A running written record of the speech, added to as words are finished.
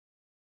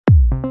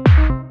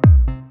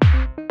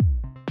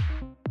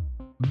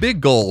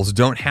Big goals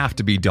don't have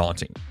to be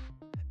daunting.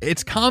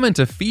 It's common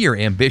to fear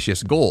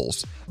ambitious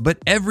goals, but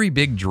every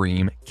big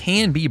dream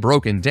can be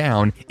broken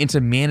down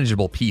into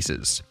manageable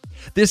pieces.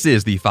 This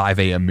is the 5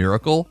 a.m.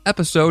 Miracle,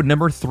 episode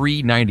number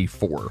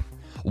 394.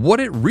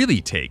 What it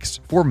really takes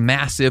for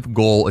massive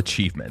goal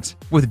achievement,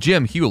 with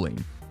Jim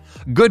Huling.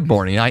 Good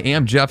morning, I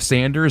am Jeff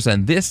Sanders,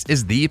 and this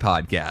is the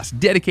podcast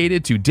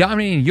dedicated to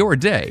dominating your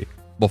day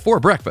before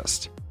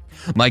breakfast.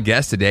 My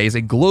guest today is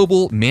a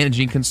global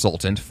managing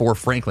consultant for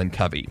Franklin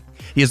Covey.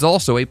 He is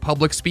also a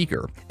public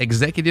speaker,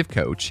 executive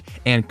coach,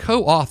 and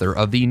co-author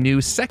of the new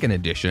second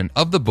edition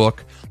of the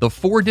book, The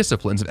 4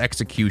 Disciplines of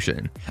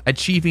Execution,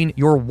 Achieving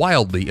Your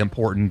Wildly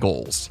Important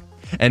Goals.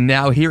 And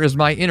now here is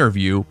my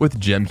interview with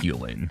Jim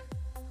Huling.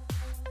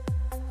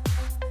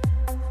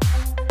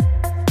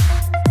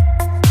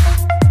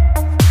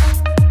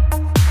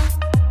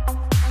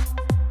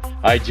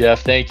 Hi,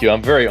 Jeff. Thank you.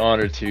 I'm very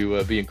honored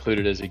to be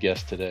included as a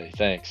guest today.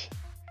 Thanks.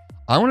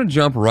 I want to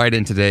jump right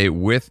in today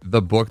with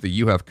the book that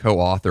you have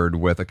co-authored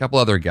with a couple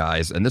other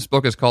guys, and this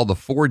book is called The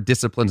 4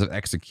 Disciplines of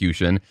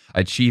Execution,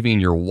 Achieving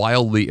Your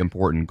Wildly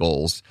Important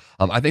Goals.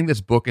 I think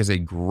this book is a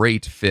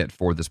great fit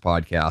for this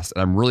podcast,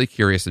 and I'm really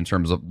curious in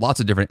terms of lots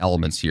of different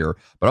elements here,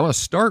 but I want to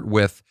start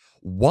with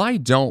why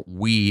don't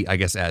we, I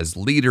guess, as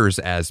leaders,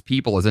 as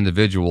people, as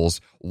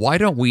individuals, why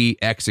don't we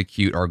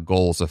execute our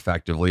goals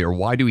effectively, or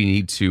why do we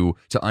need to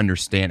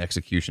understand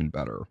execution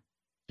better?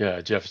 Yeah,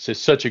 Jeff, it's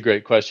just such a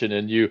great question.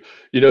 And you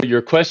know,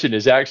 your question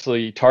is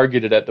actually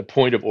targeted at the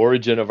point of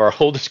origin of our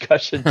whole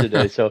discussion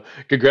today. So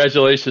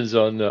congratulations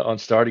on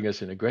starting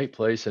us in a great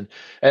place. And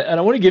I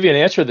want to give you an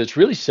answer that's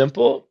really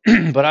simple,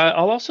 but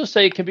I'll also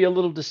say it can be a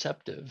little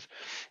deceptive.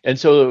 And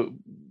so,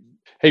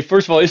 hey,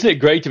 first of all, isn't it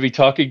great to be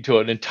talking to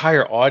an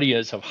entire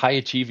audience of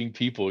high-achieving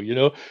people,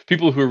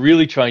 people who are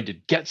really trying to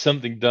get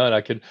something done? I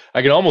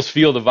can almost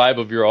feel the vibe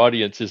of your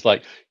audience is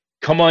like,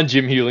 come on,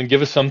 Jim Huling,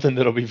 give us something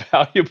that'll be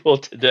valuable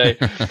today.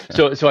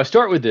 So I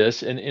start with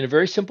this in a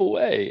very simple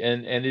way,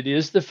 and it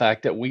is the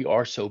fact that we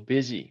are so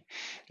busy.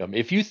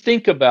 If you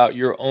think about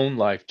your own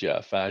life,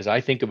 Jeff, as I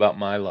think about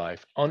my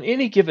life, on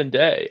any given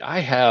day, I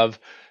have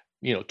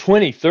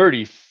 20,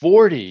 30,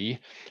 40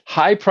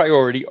 high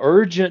priority,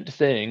 urgent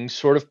things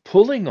sort of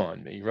pulling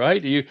on me,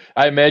 right?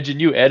 I imagine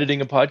you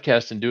editing a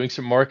podcast and doing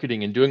some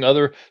marketing and doing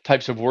other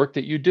types of work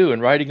that you do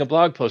and writing a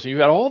blog post. And you've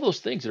got all those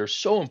things that are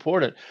so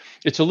important.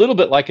 It's a little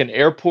bit like an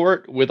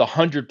airport with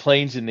 100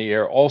 planes in the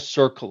air, all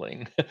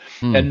circling.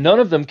 And none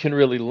of them can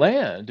really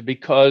land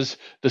because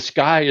the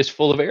sky is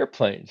full of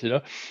airplanes,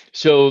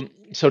 So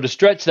to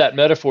stretch that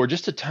metaphor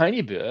just a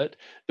tiny bit,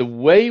 the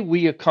way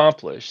we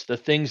accomplish the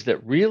things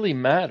that really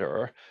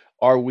matter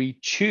are we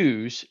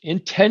choose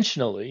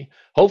intentionally,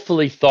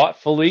 hopefully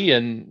thoughtfully,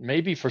 and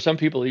maybe for some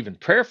people even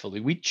prayerfully,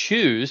 we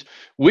choose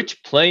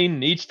which plane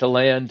needs to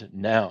land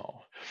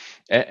now.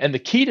 And the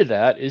key to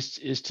that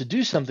is to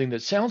do something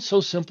that sounds so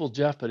simple,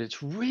 Jeff, but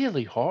it's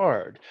really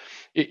hard.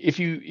 If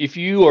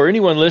you or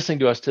anyone listening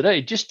to us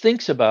today just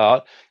thinks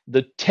about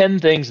the 10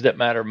 things that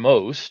matter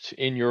most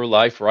in your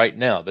life right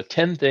now, the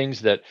 10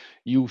 things that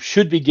you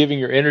should be giving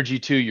your energy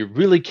to, you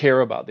really care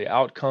about the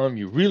outcome,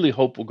 you really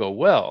hope will go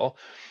well,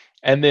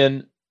 and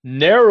then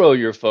narrow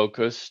your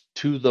focus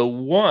to the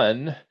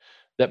one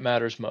that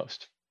matters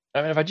most.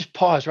 I mean, if I just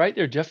pause right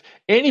there, Jeff,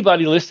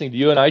 anybody listening to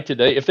you and I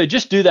today, if they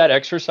just do that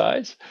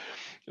exercise,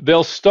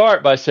 they'll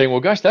start by saying, well,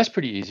 gosh, that's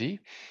pretty easy.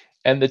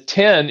 And the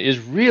 10 is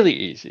really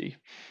easy.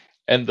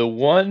 And the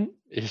one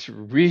is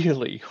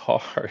really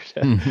hard.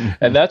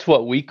 And that's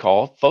what we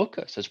call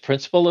focus. It's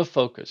principle of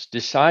focus,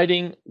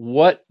 deciding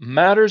what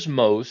matters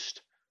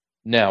most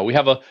now. We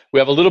have a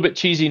little bit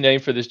cheesy name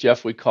for this,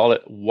 Jeff. We call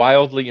it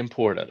wildly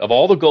important. Of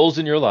all the goals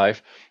in your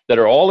life that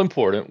are all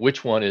important,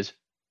 which one is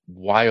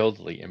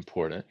wildly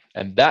important?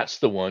 And that's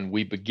the one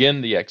we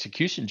begin the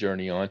execution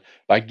journey on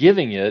by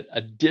giving it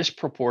a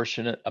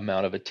disproportionate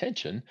amount of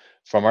attention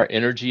from our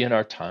energy and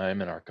our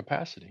time and our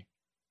capacity.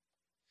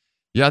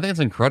 Yeah, I think it's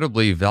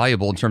incredibly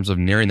valuable in terms of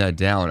narrowing that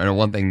down. And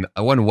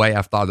one way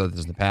I've thought about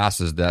this in the past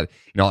is that,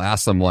 I'll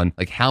ask someone,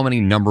 like, how many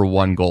number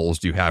one goals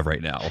do you have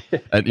right now?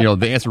 And,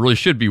 the answer really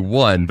should be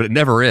one, but it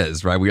never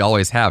is, right? We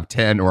always have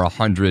 10 or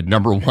 100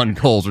 number one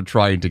goals we're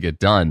trying to get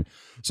done.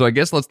 So I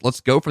guess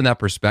let's go from that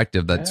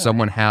perspective that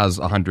someone has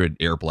 100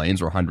 airplanes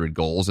or 100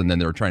 goals, and then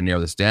they're trying to narrow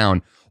this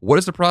down. What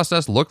does the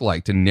process look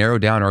like to narrow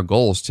down our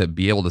goals to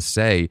be able to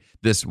say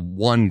this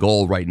one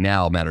goal right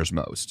now matters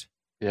most?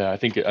 Yeah, I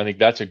think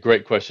that's a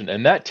great question.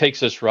 And that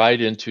takes us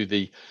right into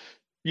the,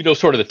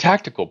 sort of the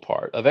tactical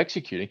part of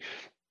executing.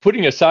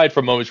 Putting aside for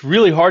a moment, it's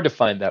really hard to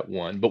find that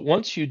one. But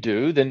once you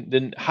do,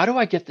 then how do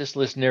I get this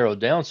list narrowed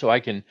down so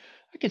I can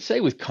say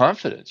with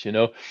confidence,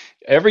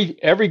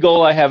 every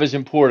goal I have is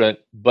important,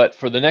 but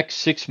for the next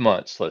 6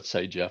 months, let's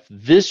say, Jeff,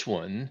 this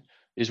one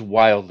is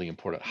wildly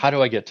important. How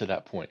do I get to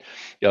that point?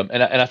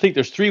 And I think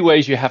there's 3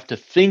 ways you have to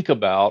think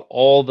about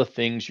all the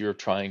things you're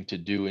trying to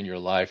do in your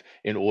life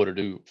in order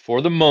to,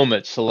 for the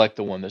moment, select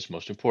the one that's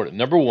most important.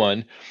 Number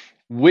 1,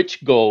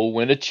 which goal,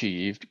 when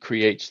achieved,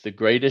 creates the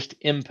greatest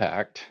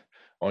impact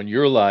on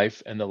your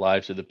life and the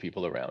lives of the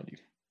people around you?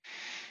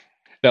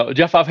 Now,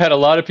 Jeff, I've had a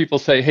lot of people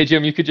say, "Hey,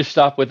 Jim, you could just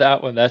stop with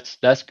that one.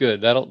 That's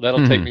good.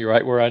 That'll take me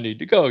right where I need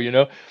to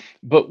go."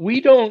 But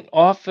we don't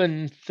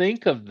often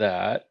think of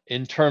that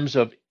in terms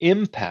of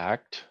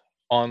impact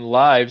on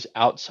lives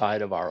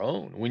outside of our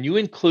own. When you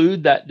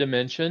include that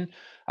dimension,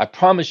 I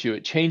promise you,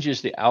 it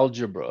changes the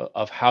algebra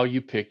of how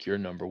you pick your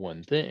number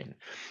one thing.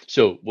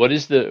 So, what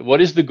is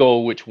the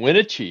goal which, when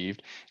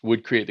achieved,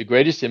 would create the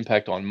greatest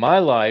impact on my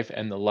life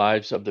and the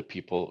lives of the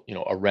people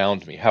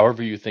around me?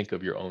 However you think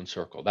of your own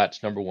circle,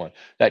 that's number one.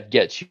 That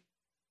gets you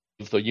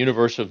the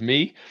universe of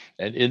me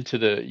and into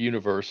the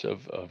universe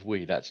of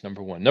we. That's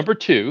number one. Number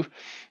two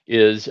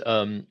is,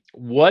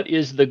 what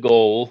is the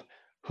goal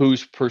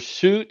whose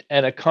pursuit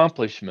and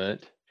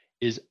accomplishment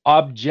is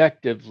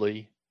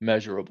objectively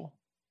measurable?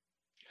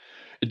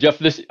 Jeff,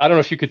 this, I don't know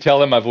if you could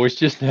tell in my voice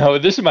just now,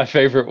 this is my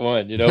favorite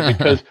one,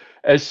 because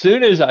as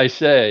soon as I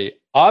say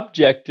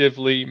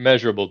objectively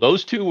measurable,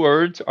 those two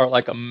words are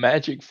like a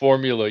magic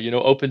formula,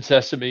 open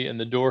sesame and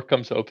the door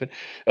comes open.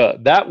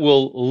 That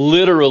will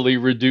literally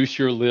reduce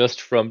your list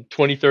from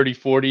 20, 30,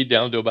 40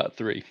 down to about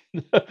three.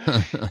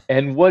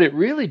 And what it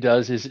really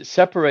does is it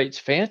separates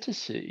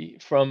fantasy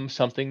from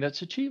something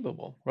that's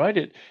achievable,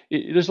 right?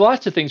 There's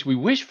lots of things we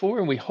wish for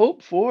and we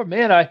hope for.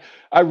 Man,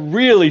 I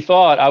really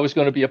thought I was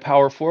going to be a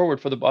power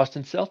forward for the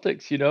Boston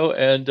Celtics,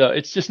 and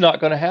it's just not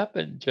going to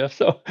happen, Jeff.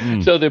 So,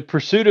 Mm. so the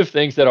pursuit of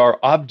things that are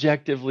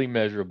objectively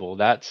measurable,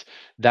 that's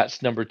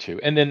number two.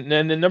 And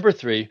then number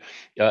three,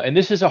 and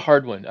this is a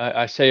hard one.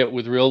 I say it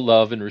with real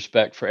love and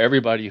respect for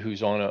everybody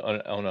who's on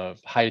a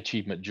high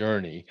achievement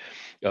journey.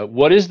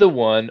 What is the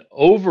one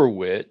over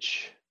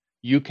which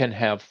you can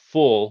have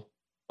full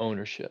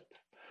ownership?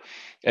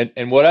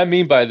 And what I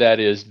mean by that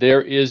is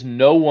there is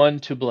no one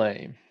to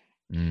blame.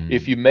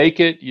 If Mm. you make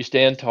it, you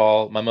stand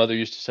tall. My mother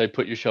used to say,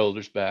 put your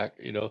shoulders back,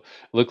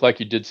 look like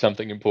you did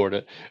something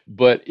important.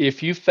 But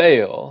if you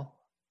fail,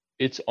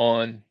 it's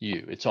on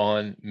you. It's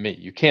on me.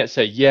 You can't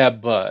say, yeah,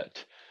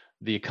 but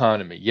the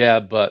economy. Yeah,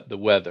 but the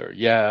weather.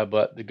 Yeah,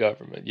 but the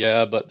government.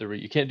 Yeah, but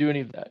you can't do any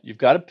of that. You've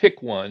got to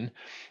pick one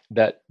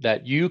that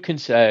you can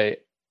say,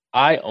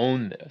 I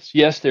own this.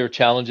 Yes, there are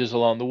challenges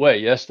along the way.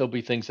 Yes, there'll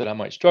be things that I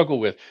might struggle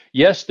with.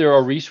 Yes, there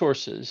are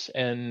resources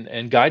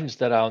and guidance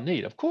that I'll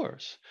need, of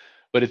course.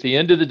 But at the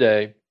end of the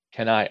day,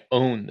 can I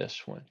own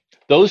this one?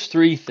 Those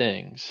three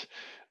things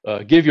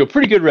give you a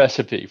pretty good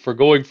recipe for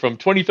going from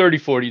 20, 30,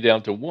 40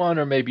 down to one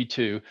or maybe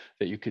two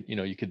that you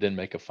could then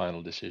make a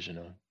final decision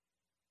on.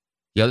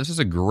 Yeah, this is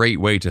a great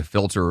way to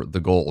filter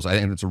the goals. I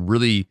think it's a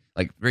really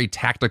very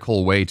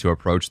tactical way to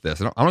approach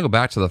this. And I want to go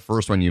back to the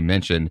first one you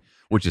mentioned,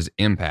 which is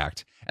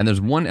impact. And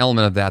there's one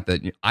element of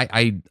that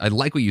I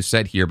like what you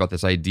said here about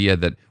this idea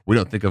that we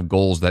don't think of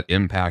goals that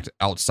impact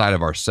outside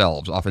of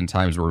ourselves.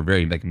 Oftentimes we're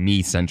very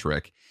me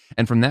centric.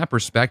 And from that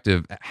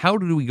perspective, how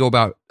do we go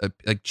about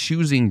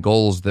choosing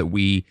goals that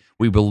we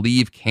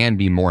believe can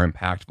be more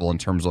impactful in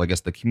terms of, I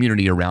guess, the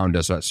community around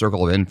us, that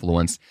circle of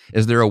influence?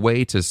 Is there a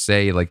way to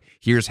say,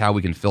 here's how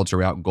we can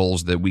filter out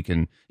goals that we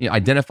can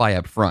identify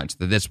up front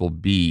that this will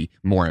be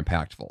more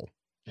impactful?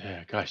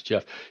 Yeah, gosh,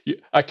 Jeff,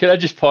 can I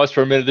just pause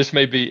for a minute? This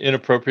may be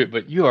inappropriate,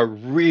 but you are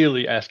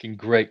really asking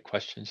great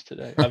questions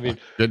today. I mean,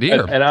 Good to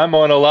hear. and I'm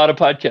on a lot of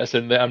podcasts,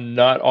 and I'm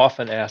not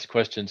often asked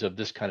questions of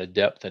this kind of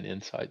depth and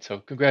insight. So,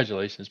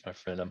 congratulations, my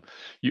friend.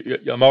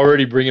 I'm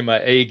already bringing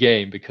my A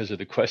game because of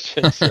the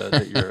questions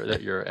that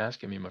you're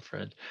asking me, my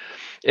friend.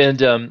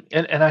 And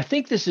I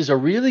think this is a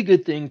really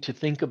good thing to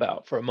think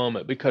about for a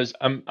moment, because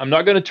I'm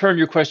not going to turn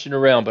your question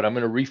around, but I'm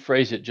going to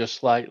rephrase it just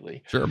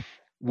slightly. Sure.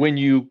 When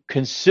you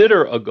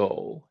consider a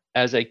goal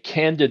as a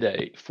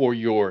candidate for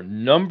your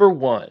number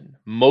one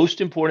most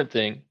important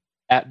thing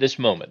at this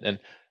moment, and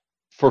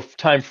for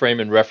time frame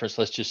and reference,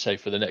 let's just say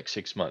for the next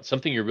 6 months,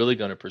 something you're really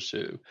going to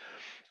pursue,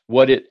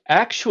 what it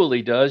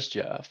actually does,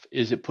 Jeff,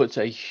 is it puts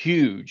a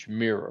huge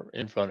mirror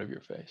in front of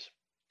your face.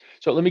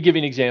 So let me give you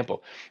an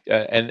example.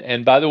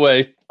 And by the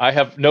way, I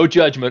have no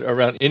judgment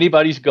around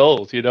anybody's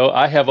goals.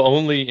 I have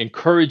only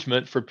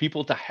encouragement for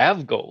people to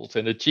have goals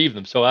and achieve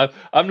them. So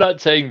I'm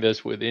not saying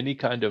this with any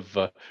kind of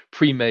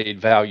pre-made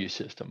value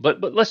system.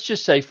 But let's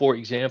just say, for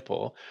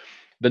example,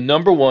 the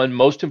number one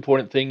most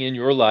important thing in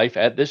your life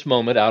at this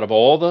moment, out of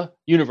all the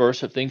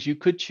universe of things you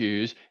could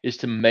choose, is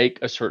to make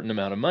a certain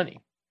amount of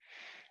money.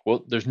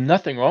 Well, there's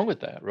nothing wrong with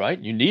that, right?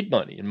 You need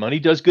money, and money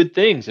does good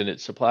things, and it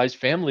supplies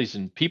families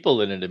and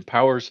people, and it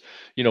empowers,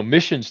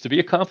 missions to be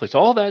accomplished.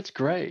 All that's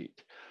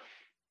great.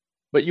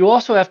 But you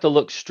also have to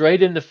look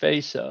straight in the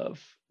face of,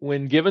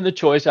 when given the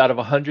choice out of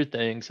 100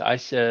 things, I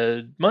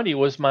said money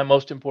was my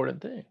most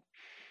important thing.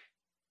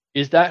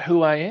 Is that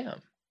who I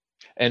am?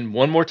 And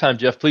one more time,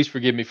 Jeff, please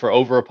forgive me for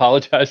over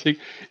apologizing.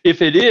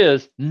 If it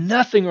is,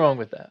 nothing wrong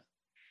with that.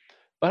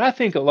 But I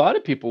think a lot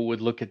of people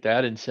would look at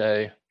that and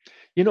say,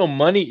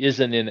 money is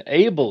an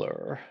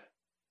enabler,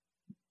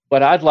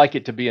 but I'd like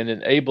it to be an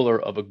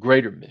enabler of a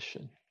greater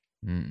mission.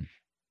 Mm.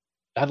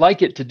 I'd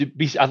like it to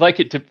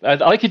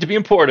be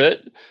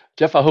important.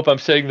 Jeff, I hope I'm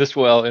saying this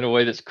well in a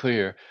way that's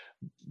clear.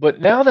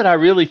 But now that I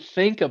really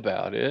think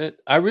about it,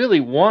 I really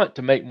want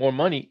to make more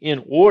money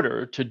in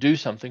order to do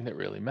something that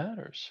really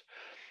matters.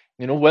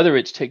 whether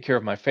it's take care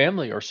of my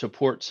family or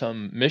support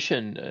some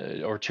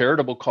mission or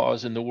charitable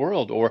cause in the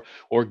world,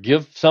 or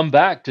give some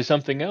back to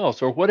something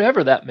else, or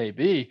whatever that may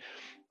be,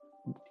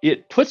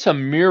 it puts a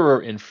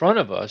mirror in front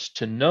of us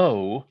to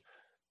know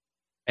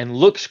and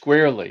look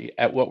squarely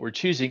at what we're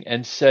choosing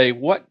and say,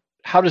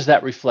 how does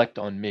that reflect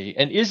on me?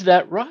 And is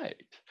that right?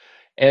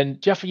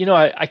 And Jeff,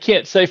 I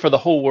can't say for the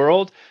whole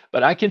world,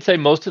 but I can say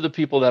most of the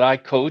people that I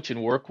coach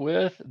and work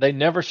with, they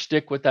never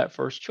stick with that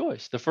first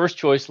choice. The first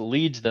choice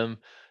leads them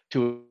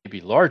to a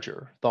maybe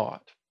larger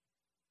thought.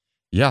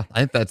 Yeah, I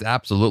think that's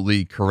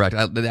absolutely correct.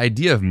 The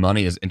idea of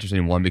money is an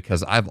interesting one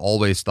because I've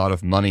always thought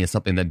of money as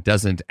something that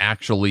doesn't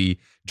actually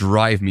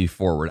drive me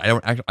forward.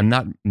 I'm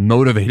not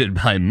motivated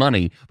by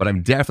money, but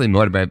I'm definitely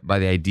motivated by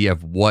the idea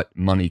of what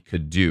money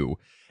could do.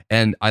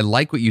 And I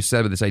like what you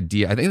said with this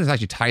idea. I think this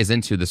actually ties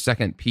into the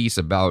second piece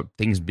about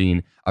things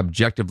being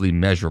objectively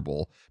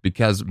measurable,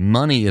 because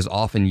money is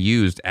often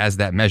used as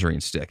that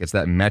measuring stick. It's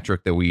that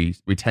metric that we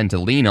tend to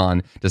lean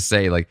on to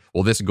say, like,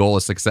 well, this goal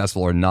is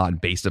successful or not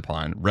based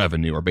upon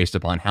revenue or based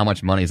upon how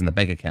much money is in the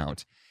bank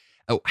account.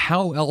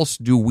 How else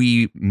do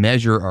we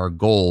measure our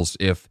goals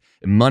if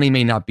money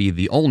may not be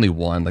the only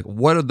one? Like,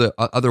 what are the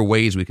other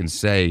ways we can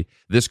say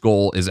this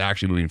goal is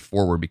actually moving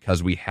forward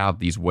because we have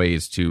these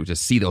ways to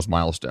see those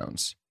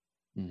milestones?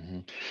 hmm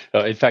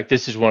in fact,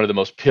 this is one of the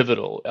most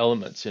pivotal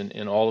elements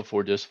in all the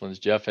four disciplines,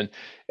 Jeff.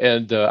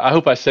 And I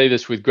hope I say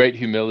this with great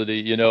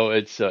humility.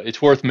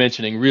 It's worth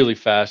mentioning really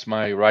fast.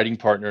 My writing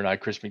partner and I,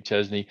 Chris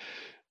McChesney,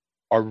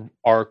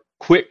 are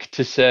quick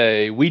to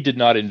say we did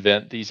not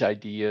invent these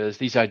ideas.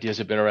 These ideas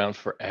have been around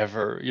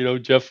forever.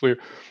 Jeff,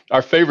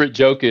 our favorite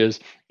joke is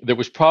there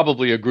was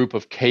probably a group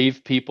of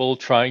cave people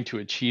trying to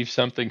achieve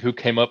something who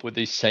came up with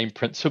these same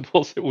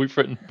principles that we've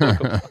written a book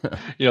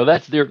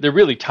about. They're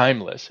really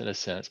timeless in a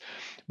sense.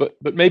 But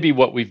maybe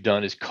what we've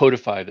done is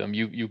codify them.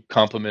 You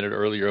complimented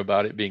earlier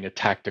about it being a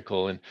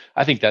tactical, and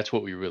I think that's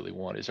what we really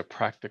want, is a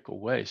practical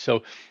way.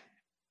 So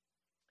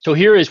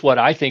here is what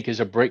I think is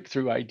a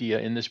breakthrough idea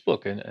in this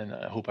book, and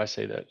I hope I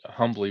say that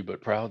humbly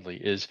but proudly,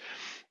 is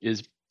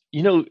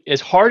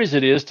as hard as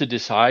it is to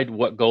decide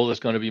what goal is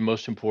going to be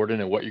most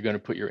important and what you're going to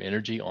put your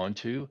energy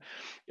onto,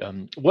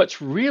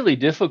 what's really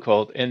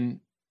difficult, and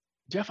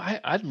Jeff,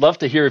 I'd love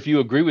to hear if you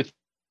agree with,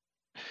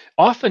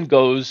 often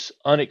goes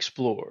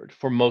unexplored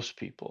for most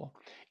people,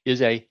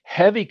 is a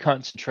heavy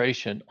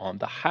concentration on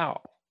the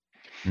how.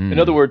 In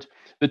other Mm. words,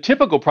 the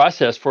typical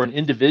process for an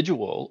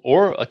individual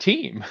or a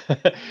team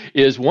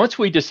is once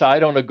we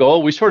decide on a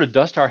goal, we sort of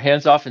dust our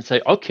hands off and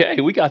say, "Okay,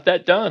 we got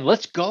that done.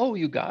 Let's go,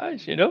 you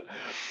guys."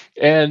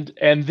 And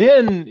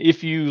then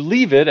if you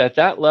leave it at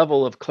that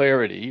level of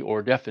clarity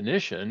or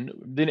definition,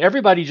 then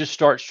everybody just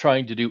starts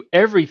trying to do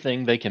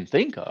everything they can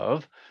think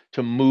of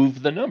to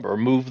move the number,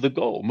 move the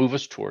goal, move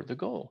us toward the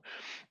goal.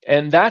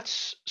 And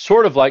that's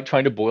sort of like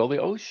trying to boil the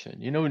ocean.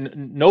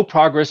 No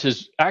progress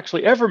is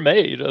actually ever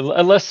made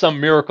unless some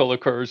miracle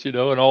occurs, and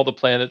all the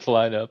planets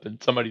line up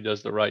and somebody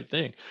does the right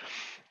thing.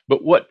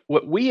 But what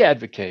we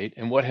advocate,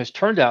 and what has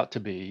turned out to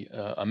be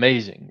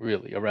amazing,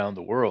 really, around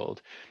the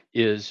world,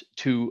 is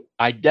to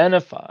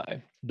identify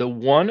the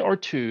one or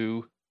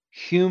two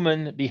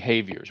human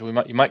behaviors,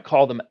 you might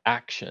call them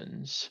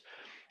actions,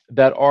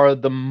 that are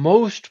the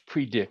most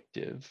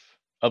predictive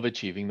of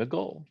achieving the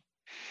goal.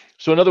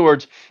 So in other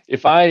words,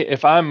 if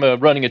I'm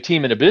running a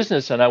team in a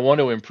business and I want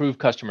to improve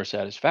customer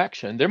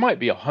satisfaction, there might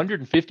be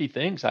 150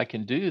 things I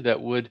can do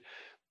that would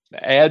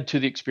add to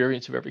the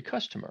experience of every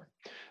customer.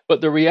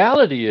 But the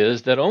reality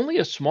is that only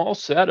a small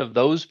set of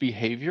those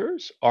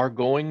behaviors are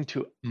going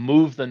to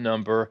move the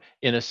number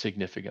in a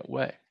significant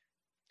way.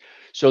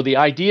 So the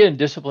idea in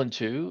discipline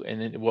 2,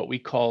 and in what we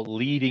call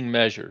leading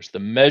measures, the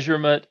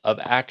measurement of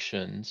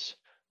actions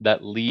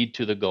that lead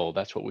to the goal.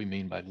 That's what we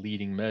mean by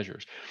leading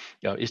measures.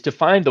 Is to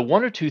find the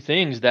one or two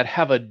things that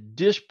have a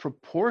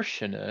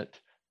disproportionate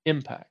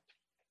impact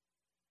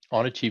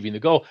on achieving the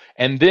goal,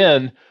 and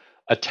then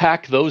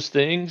attack those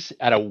things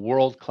at a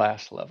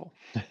world-class level.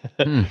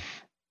 Hmm.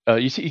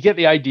 You get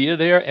the idea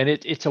there, and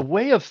it's a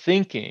way of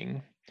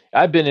thinking.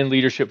 I've been in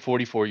leadership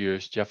 44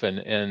 years, Jeff,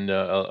 and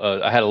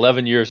I had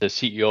 11 years as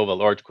CEO of a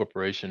large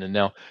corporation, and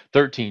now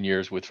 13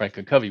 years with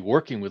Franklin Covey,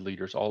 working with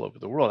leaders all over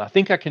the world. I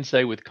think I can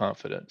say with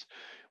confidence,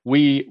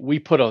 we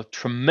put a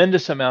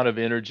tremendous amount of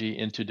energy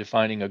into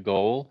defining a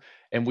goal,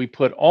 and we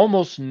put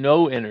almost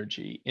no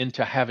energy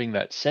into having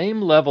that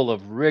same level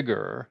of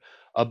rigor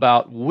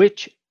about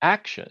which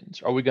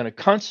actions are we going to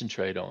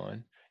concentrate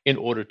on in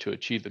order to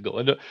achieve the goal.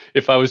 And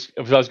if I was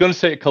going to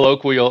say it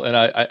colloquial, and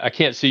I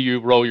can't see you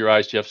roll your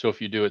eyes, Jeff, so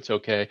if you do, it's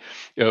okay.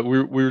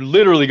 We're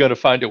literally going to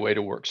find a way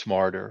to work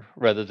smarter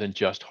rather than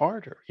just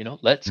harder.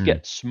 Let's Hmm.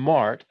 get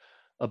smart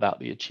about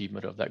the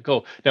achievement of that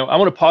goal. Now, I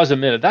want to pause a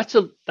minute. That's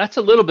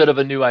a little bit of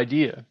a new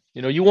idea.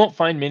 You won't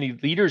find many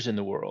leaders in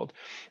the world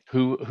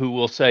who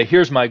will say,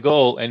 "Here's my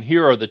goal, and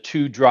here are the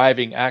two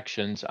driving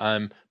actions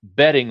I'm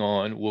betting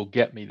on will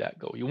get me that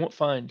goal." You won't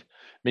find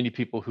many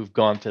people who've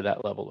gone to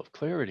that level of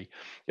clarity.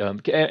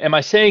 Am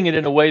I saying it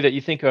in a way that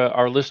you think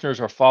our listeners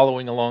are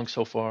following along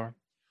so far?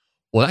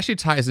 Well, it actually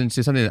ties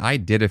into something that I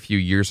did a few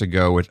years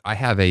ago, which I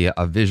have a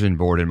vision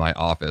board in my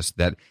office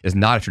that is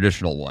not a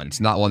traditional one. It's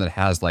not one that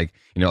has like,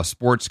 a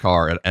sports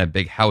car and a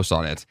big house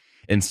on it.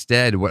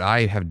 Instead, what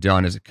I have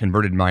done is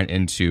converted mine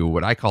into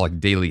what I call like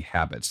daily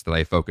habits that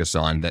I focus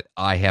on, that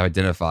I have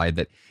identified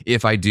that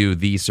if I do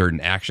these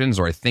certain actions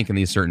or I think in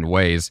these certain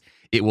ways,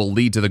 it will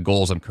lead to the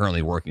goals I'm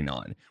currently working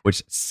on,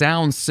 which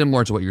sounds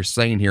similar to what you're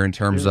saying here in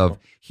terms of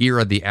here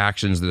are the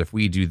actions that if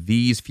we do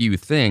these few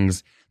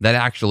things, that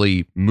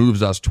actually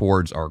moves us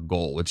towards our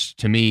goal, which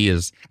to me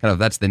is kind of,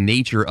 that's the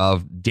nature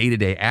of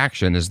day-to-day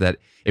action, is that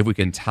if we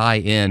can tie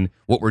in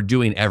what we're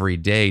doing every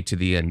day to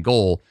the end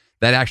goal,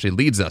 that actually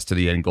leads us to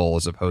the end goal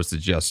as opposed to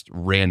just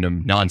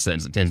random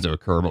nonsense that tends to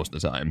occur most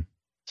of the time.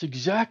 That's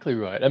exactly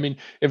right. I mean,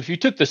 if you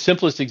took the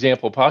simplest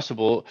example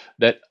possible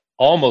that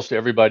almost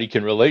everybody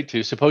can relate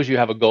to, suppose you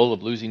have a goal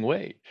of losing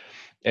weight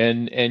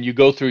and you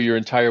go through your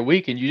entire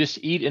week and you just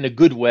eat in a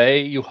good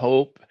way, you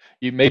hope.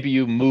 Maybe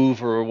you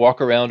move or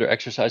walk around or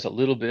exercise a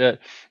little bit,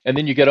 and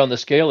then you get on the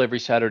scale every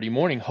Saturday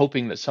morning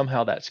hoping that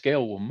somehow that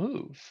scale will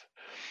move.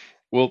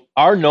 Well,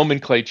 our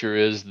nomenclature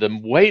is the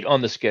weight on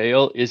the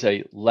scale is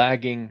a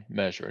lagging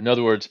measure. In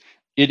other words,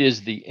 it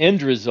is the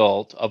end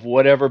result of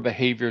whatever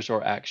behaviors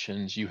or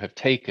actions you have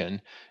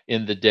taken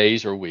in the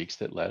days or weeks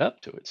that led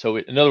up to it. So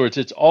in other words,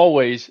 it's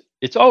always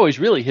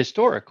really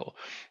historical.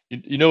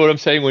 You know what I'm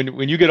saying?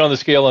 When you get on the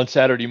scale on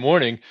Saturday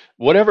morning,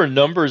 whatever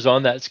number's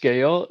on that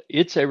scale,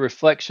 it's a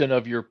reflection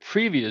of your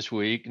previous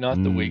week,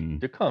 not the week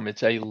to come.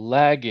 It's a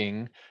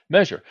lagging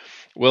measure.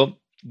 Well,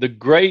 the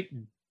great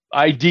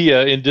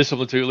idea in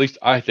discipline two, at least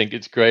I think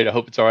it's great. I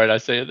hope it's all right I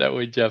say it that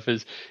way, Jeff,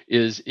 is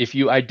if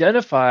you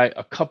identify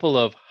a couple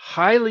of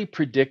highly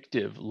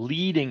predictive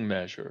leading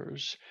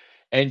measures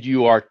and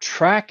you are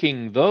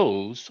tracking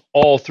those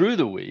all through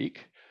the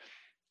week,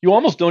 you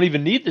almost don't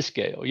even need the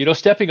scale.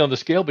 Stepping on the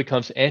scale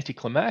becomes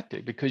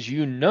anticlimactic because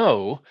you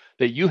know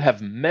that you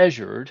have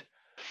measured.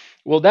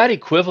 Well, that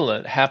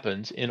equivalent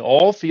happens in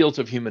all fields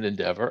of human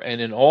endeavor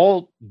and in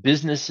all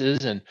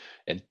businesses and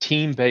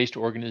team-based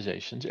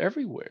organizations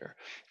everywhere.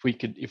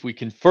 If we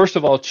can first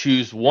of all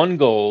choose one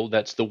goal,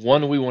 that's the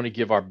one we want to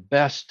give our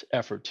best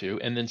effort to,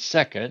 and then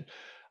second,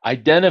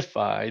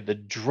 identify the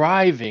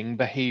driving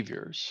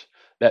behaviors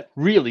that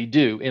really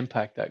do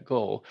impact that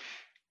goal.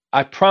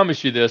 I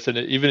promise you this, and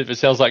even if it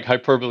sounds like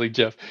hyperbole,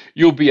 Jeff,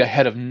 you'll be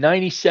ahead of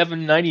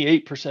 97,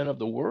 98% of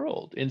the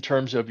world in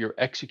terms of your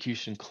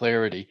execution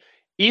clarity,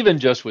 even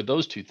just with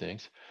those two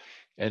things.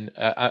 And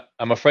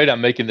I'm afraid I'm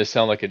making this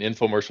sound like an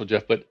infomercial,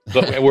 Jeff, but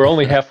we're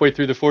only halfway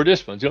through the four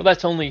disciplines.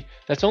 That's only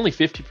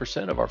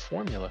 50% of our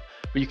formula,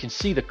 but you can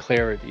see the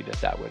clarity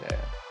that would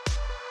add.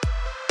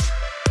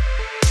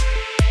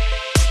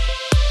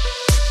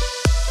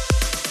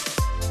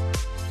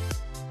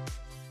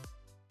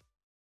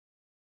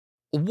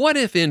 What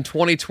if in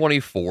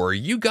 2024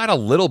 you got a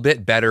little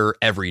bit better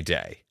every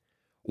day?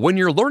 When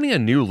you're learning a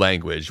new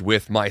language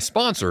with my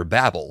sponsor,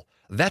 Babbel,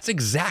 that's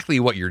exactly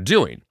what you're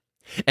doing.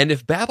 And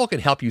if Babbel can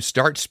help you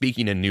start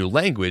speaking a new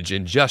language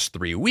in just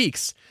 3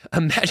 weeks,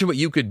 imagine what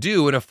you could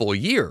do in a full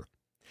year.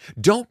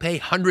 Don't pay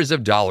hundreds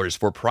of dollars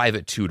for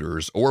private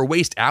tutors or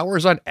waste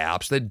hours on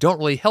apps that don't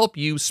really help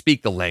you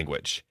speak the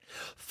language.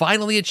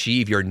 Finally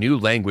achieve your new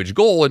language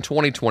goal in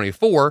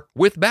 2024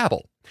 with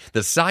Babbel,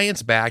 the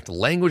science-backed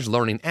language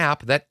learning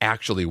app that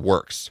actually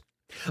works.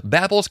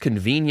 Babbel's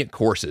convenient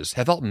courses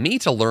have helped me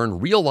to learn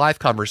real-life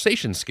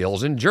conversation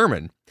skills in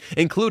German,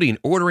 including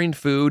ordering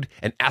food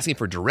and asking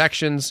for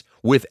directions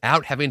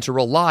without having to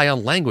rely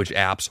on language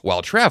apps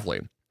while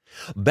traveling.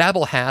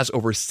 Babbel has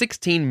over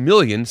 16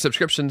 million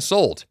subscriptions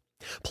sold.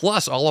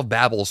 Plus, all of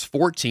Babbel's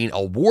 14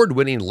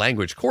 award-winning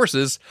language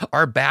courses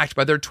are backed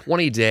by their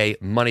 20-day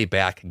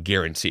money-back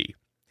guarantee.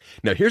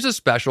 Now, here's a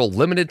special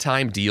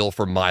limited-time deal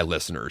for my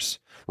listeners.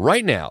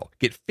 Right now,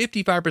 get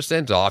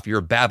 55% off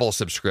your Babbel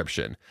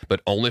subscription,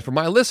 but only for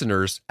my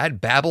listeners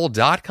at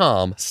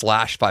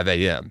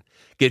babbel.com/5am.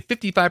 Get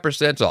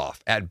 55%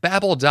 off at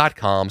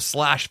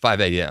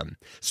babbel.com/5am,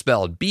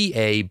 spelled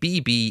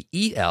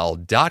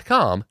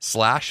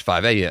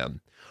BABBEL.com/5am.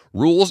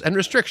 Rules and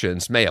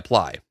restrictions may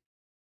apply.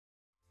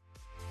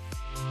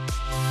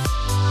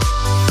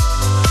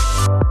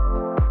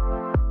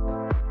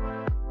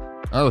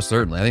 Oh,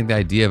 certainly. I think the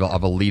idea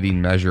of a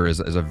leading measure is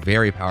a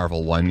very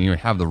powerful one. You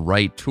have the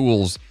right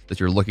tools that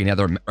you're looking at,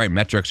 the right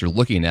metrics you're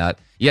looking at.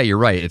 Yeah, you're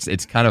right.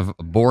 It's kind of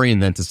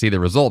boring then to see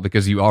the result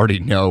because you already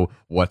know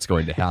what's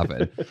going to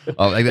happen.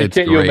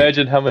 Can't you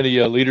imagine how many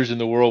leaders in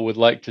the world would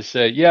like to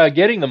say, yeah,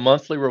 getting the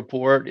monthly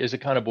report is a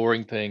kind of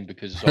boring thing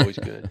because it's always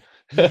good.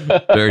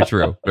 Very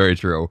true. Very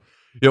true.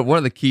 One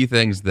of the key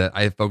things that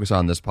I focus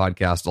on this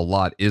podcast a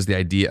lot is the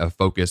idea of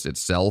focus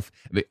itself,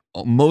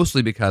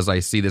 mostly because I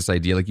see this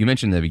idea, like you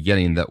mentioned in the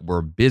beginning, that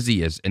we're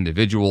busy as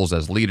individuals,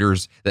 as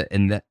leaders,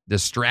 and that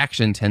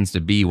distraction tends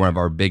to be one of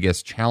our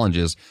biggest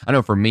challenges. I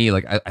know for me,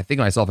 like I think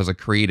of myself as a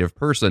creative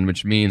person,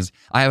 which means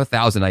I have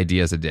 1,000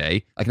 ideas a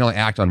day. I can only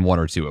act on 1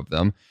 or 2 of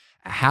them.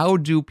 How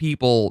do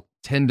people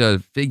tend to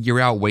figure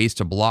out ways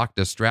to block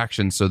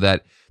distractions so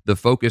that the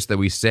focus that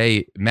we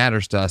say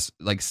matters to us,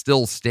 like,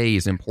 still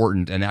stays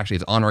important and actually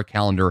is on our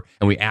calendar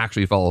and we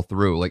actually follow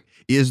through? Like,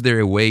 is there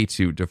a way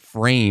to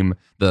frame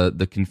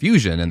the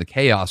confusion and the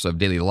chaos of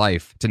daily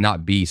life to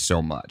not be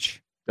so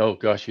much? Oh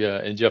gosh, yeah.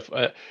 And Jeff,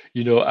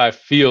 I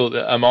feel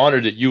that I'm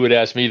honored that you would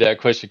ask me that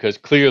question because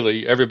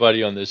clearly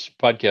everybody on this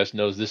podcast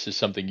knows this is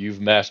something you've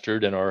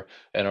mastered and are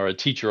a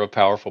teacher of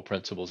powerful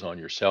principles on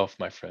yourself,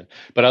 my friend.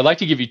 But I'd like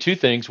to give you two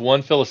things,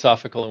 one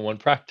philosophical and one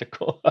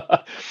practical.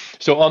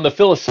 So on the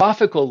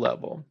philosophical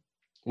level,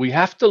 we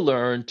have to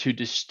learn to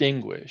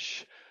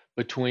distinguish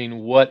between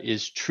what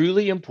is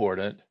truly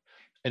important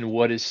and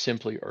what is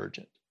simply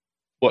urgent,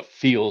 what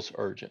feels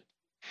urgent.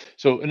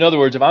 So, in other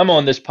words, if I'm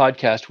on this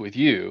podcast with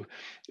you,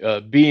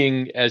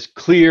 being as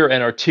clear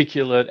and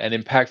articulate and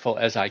impactful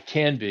as I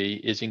can be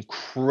is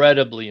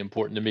incredibly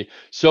important to me.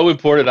 So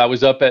important, I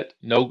was up at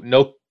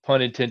no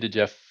pun intended,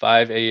 Jeff,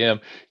 5 a.m.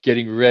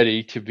 getting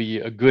ready to be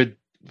a good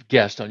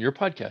guest on your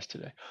podcast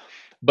today.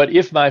 But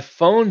if my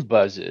phone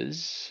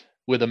buzzes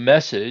with a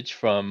message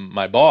from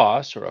my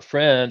boss or a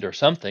friend or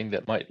something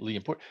that might be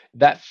important,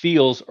 that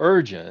feels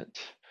urgent,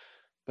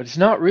 but it's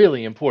not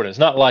really important. It's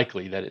not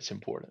likely that it's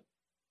important.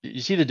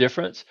 You see the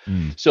difference?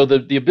 Mm. So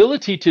the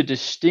ability to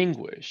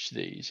distinguish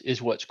these is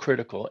what's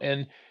critical.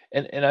 And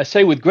I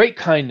say with great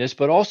kindness,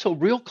 but also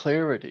real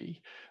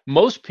clarity,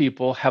 most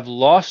people have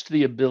lost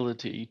the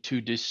ability to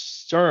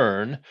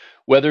discern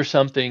whether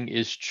something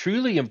is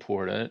truly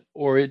important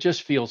or it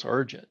just feels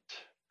urgent.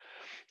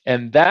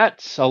 And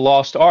that's a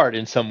lost art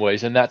in some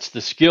ways. And that's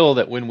the skill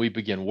that when we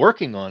begin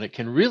working on it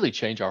can really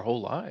change our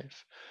whole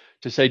life.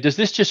 To say, does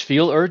this just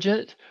feel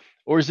urgent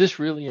or is this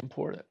really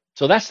important?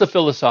 So that's the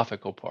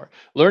philosophical part.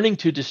 Learning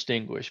to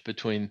distinguish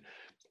between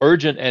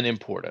urgent and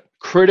important.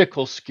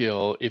 Critical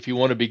skill if you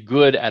want to be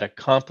good at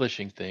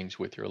accomplishing things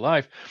with your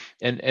life.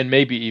 And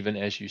maybe even,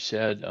 as you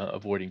said,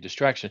 avoiding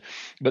distraction.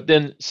 But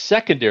then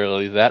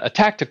secondarily to that, a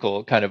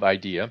tactical kind of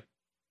idea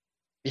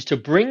is to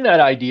bring that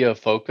idea of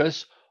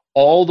focus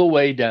all the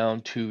way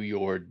down to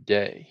your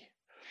day.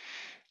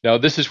 Now,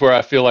 this is where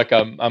I feel like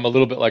I'm a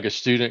little bit like a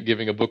student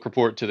giving a book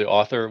report to the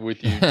author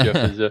with you,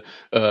 Jeff.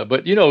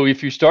 But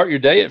if you start your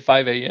day at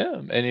 5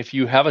 a.m. and if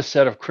you have a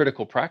set of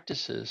critical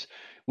practices,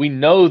 we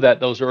know that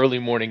those early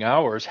morning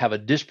hours have a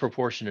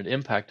disproportionate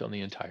impact on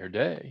the entire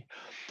day.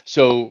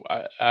 So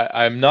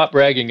I'm not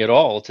bragging at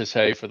all to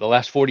say for the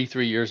last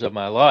 43 years of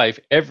my life,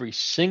 every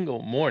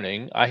single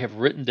morning I have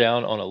written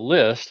down on a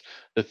list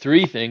the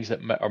three things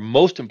that are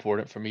most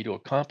important for me to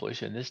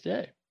accomplish in this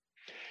day.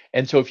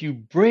 And so if you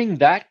bring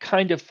that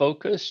kind of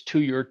focus to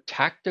your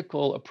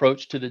tactical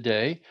approach to the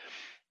day,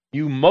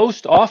 you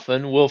most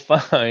often will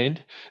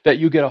find that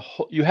you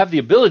have the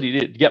ability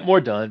to get more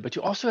done, but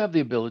you also have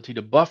the ability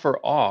to buffer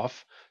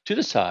off to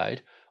the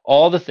side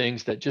all the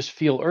things that just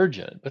feel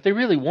urgent, but they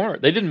really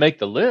weren't. They didn't make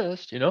the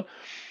list.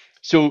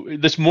 So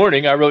this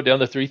morning I wrote down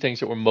the three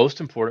things that were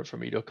most important for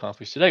me to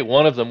accomplish today.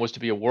 One of them was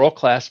to be a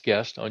world-class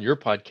guest on your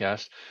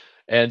podcast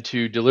and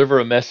to deliver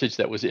a message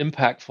that was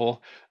impactful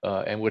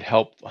and would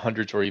help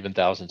hundreds or even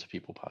thousands of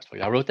people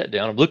possibly. I wrote that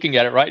down. I'm looking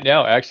at it right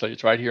now. Actually,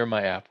 it's right here in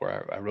my app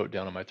where I wrote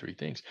down on my three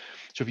things.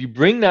 So if you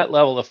bring that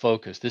level of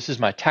focus, this is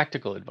my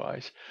tactical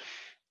advice,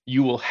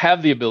 you will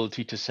have the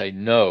ability to say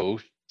no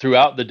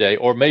throughout the day,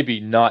 or maybe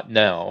not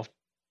now,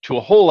 to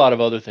a whole lot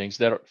of other things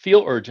that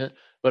feel urgent,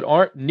 but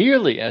aren't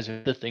nearly as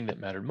the thing that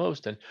mattered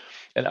most. And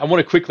I want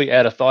to quickly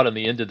add a thought on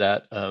the end of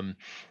that,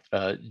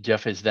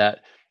 Jeff, is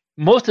that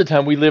most of the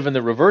time we live in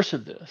the reverse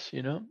of this.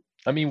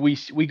 I mean,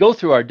 we go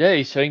through our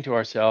day saying to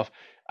ourselves,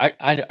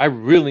 I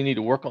really need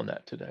to work on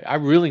that today. I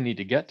really need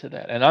to get to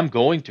that. And I'm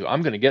going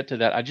to get to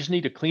that. I just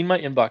need to clean my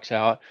inbox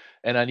out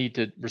and I need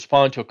to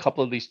respond to a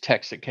couple of these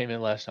texts that came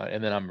in last night.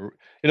 And then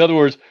in other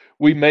words,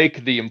 we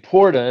make the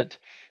important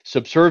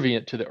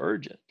subservient to the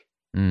urgent.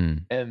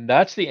 Mm. And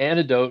that's the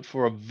antidote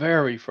for a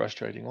very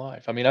frustrating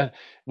life. I mean,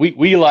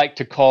 we like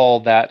to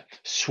call that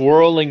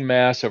swirling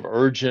mass of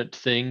urgent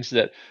things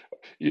that,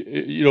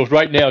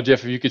 right now,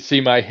 Jeff, if you could see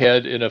my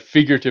head in a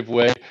figurative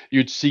way,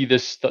 you'd see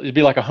this, it'd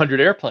be like 100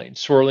 airplanes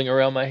swirling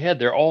around my head.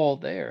 They're all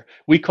there.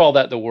 We call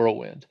that the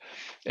whirlwind.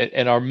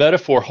 And our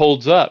metaphor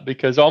holds up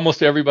because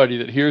almost everybody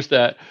that hears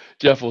that,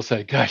 Jeff, will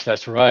say, gosh,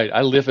 that's right.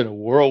 I live in a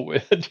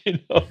whirlwind,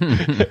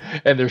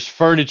 and there's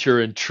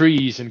furniture and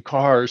trees and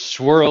cars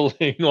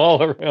swirling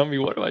all around me.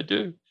 What do I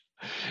do?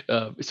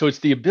 So it's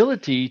the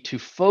ability to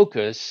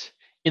focus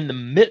in the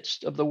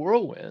midst of the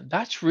whirlwind.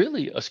 That's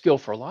really a skill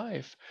for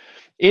life.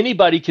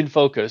 Anybody can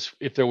focus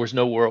if there was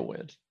no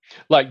whirlwind.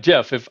 Like,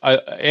 Jeff, if I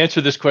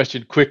answer this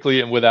question quickly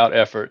and without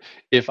effort,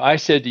 if I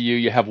said to you,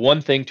 you have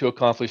one thing to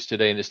accomplish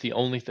today and it's the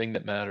only thing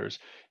that matters,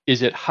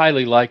 is it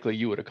highly likely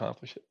you would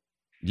accomplish it?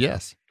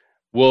 Yes.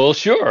 Well,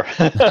 sure.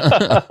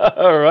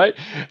 All right.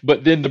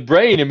 But then the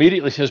brain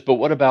immediately says, but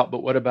what about,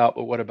 what about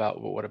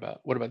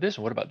this?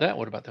 And what about that?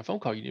 What about that phone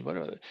call you need? What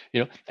about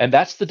that? And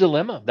that's the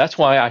dilemma. That's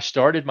why I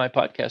started my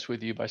podcast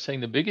with you by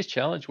saying the biggest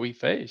challenge we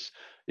face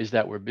is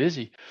that we're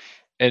busy.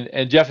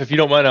 And Jeff, if you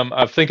don't mind,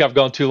 I think I've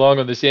gone too long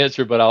on this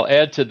answer, but I'll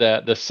add to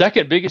that. The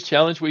second biggest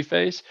challenge we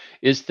face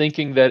is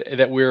thinking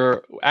that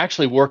we're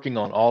actually working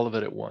on all of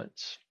it at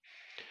once.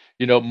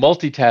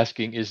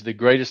 Multitasking is the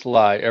greatest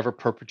lie ever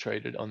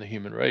perpetrated on the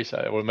human race.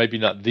 Or maybe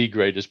not the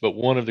greatest, but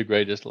one of the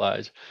greatest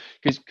lies,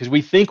 because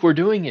we think we're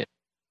doing it.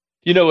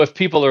 If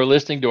people are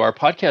listening to our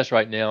podcast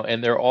right now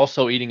and they're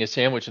also eating a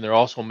sandwich and they're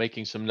also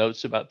making some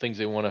notes about things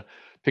they want to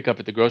pick up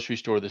at the grocery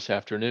store this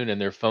afternoon, and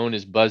their phone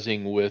is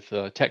buzzing with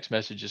text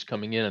messages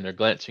coming in and they're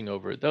glancing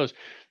over at those,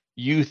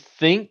 you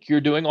think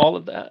you're doing all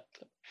of that.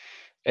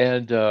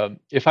 And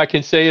if I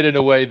can say it in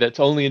a way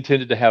that's only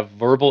intended to have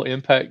verbal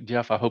impact,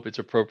 Jeff, I hope it's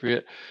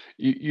appropriate.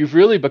 You've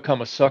really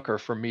become a sucker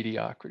for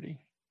mediocrity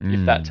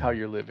if that's how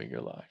you're living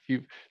your life.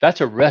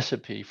 That's a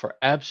recipe for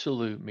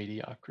absolute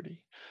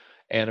mediocrity.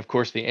 And of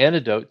course, the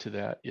antidote to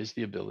that is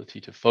the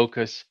ability to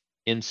focus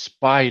in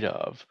spite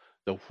of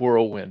the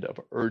whirlwind of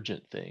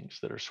urgent things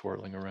that are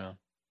swirling around.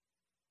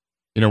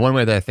 One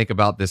way that I think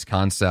about this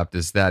concept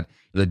is that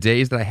the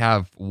days that I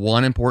have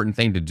one important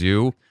thing to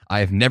do, I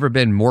have never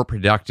been more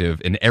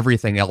productive in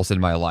everything else in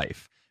my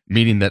life,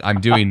 meaning that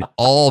I'm doing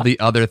all the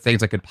other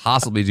things I could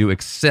possibly do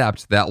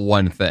except that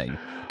one thing.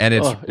 And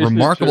it's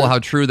remarkable how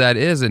true that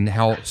is and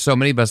how so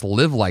many of us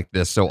live like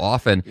this so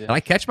often. Yes. And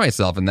I catch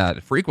myself in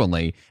that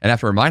frequently and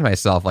have to remind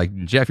myself, like,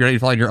 Jeff, you're not even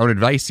following your own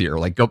advice here.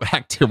 Like, go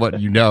back to what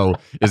you know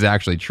is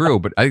actually true.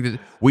 But I think that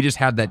we just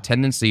have that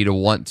tendency to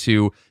want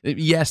to,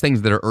 yes,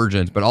 things that are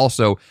urgent, but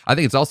also I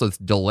think it's also this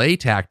delay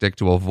tactic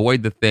to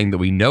avoid the thing that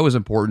we know is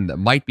important, that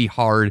might be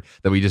hard,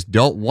 that we just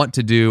don't want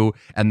to do.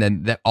 And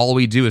then that all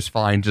we do is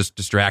find just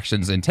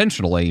distractions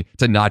intentionally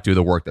to not do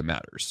the work that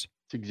matters.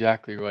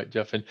 Exactly right,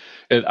 Jeff. And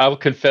I will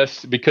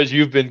confess, because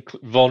you've been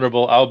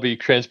vulnerable, I'll be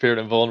transparent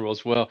and vulnerable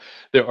as well.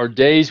 There are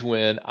days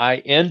when I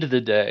end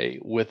the day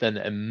with an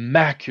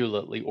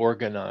immaculately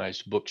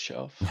organized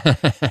bookshelf,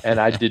 and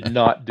I did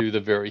not do the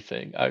very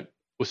thing I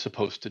was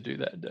supposed to do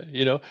that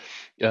day.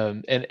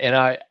 And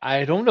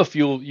I don't know if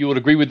you would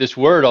agree with this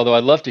word, although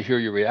I'd love to hear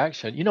your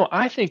reaction.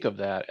 I think of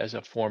that as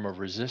a form of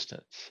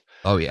resistance.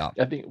 Oh, yeah.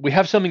 I think we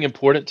have something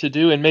important to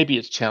do, and maybe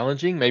it's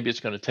challenging. Maybe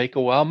it's going to take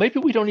a while. Maybe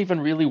we don't even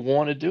really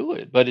want to do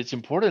it, but it's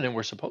important and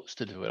we're supposed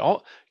to do it.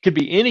 It could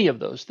be any of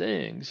those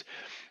things.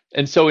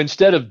 And so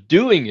instead of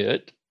doing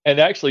it and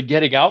actually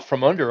getting out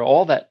from under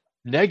all that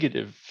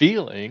negative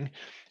feeling,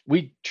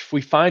 we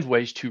find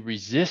ways to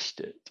resist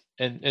it.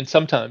 And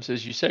sometimes,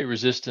 as you say,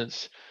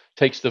 resistance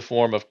takes the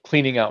form of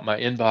cleaning out my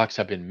inbox.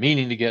 I've been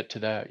meaning to get to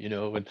that,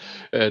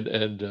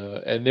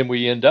 and then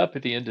we end up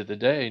at the end of the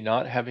day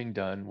not having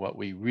done what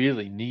we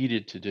really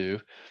needed to do.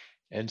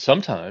 And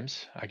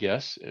sometimes, I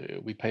guess,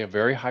 we pay a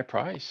very high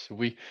price.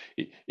 We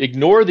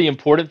ignore the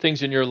important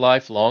things in your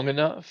life long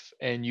enough,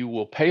 and you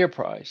will pay a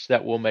price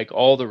that will make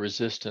all the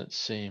resistance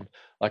seem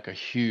like a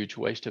huge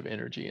waste of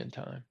energy and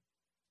time.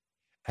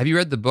 Have you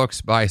read the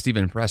books by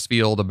Steven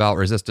Pressfield about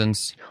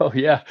resistance? Oh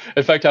yeah.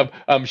 In fact,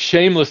 I'm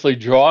shamelessly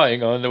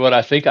drawing on what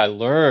I think I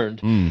learned.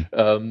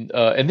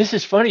 And this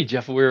is funny,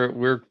 Jeff.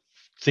 We're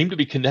seem to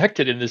be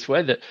connected in this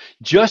way that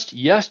just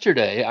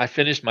yesterday I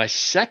finished my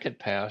second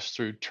pass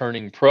through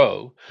Turning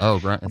Pro. Oh,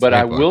 right. But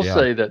I will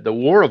say that The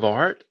War of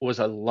Art was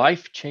a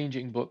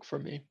life-changing book for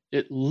me.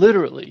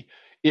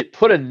 It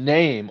put a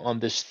name on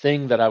this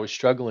thing that I was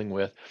struggling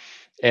with.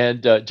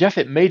 And Jeff,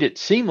 it made it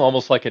seem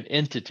almost like an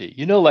entity,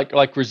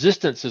 like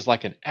resistance is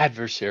like an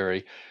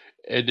adversary.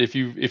 And if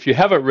you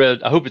haven't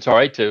read, I hope it's all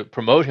right to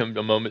promote him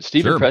a moment.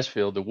 Steven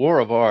Pressfield, The War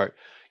of Art,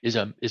 is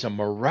a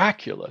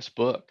miraculous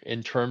book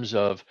in terms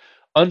of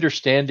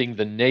understanding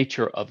the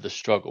nature of the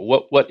struggle.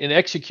 What in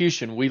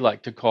execution we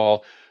like to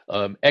call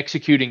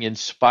executing in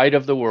spite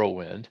of the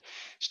whirlwind.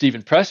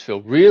 Steven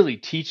Pressfield really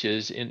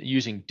teaches in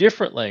using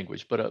different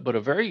language, but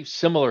a very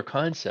similar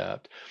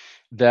concept,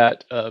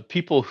 that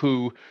people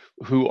who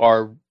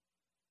are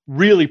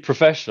really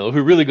professional, who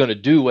are really going to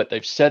do what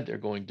they've said they're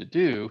going to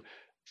do,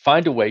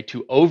 find a way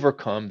to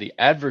overcome the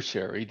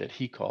adversary that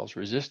he calls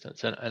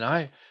resistance. And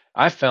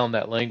I found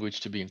that language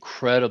to be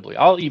incredibly,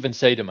 I'll even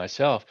say to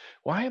myself,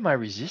 why am I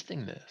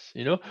resisting this?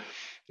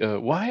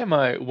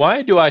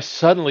 Why do I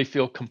suddenly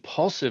feel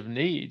compulsive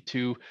need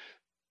to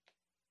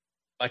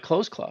my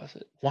clothes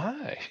closet?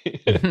 Why?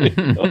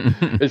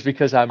 It's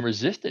because I'm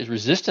resistant.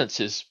 Resistance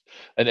is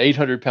an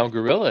 800-pound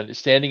gorilla and it's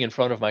standing in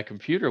front of my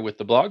computer with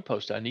the blog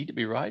post I need to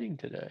be writing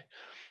today.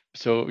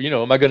 So,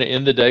 am I going to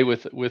end the day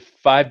with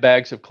 5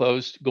 bags of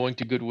clothes going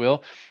to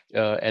Goodwill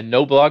and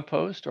no blog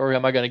post? Or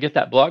am I going to get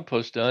that blog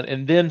post done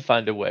and then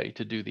find a way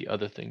to do the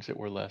other things that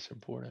were less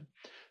important?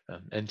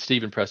 And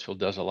Steven Pressfield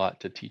does a lot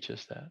to teach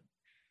us that.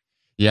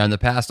 Yeah, in the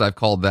past, I've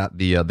called that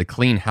the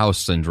clean house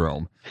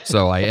syndrome.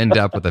 So I end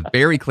up with a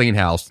very clean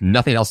house.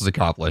 Nothing else is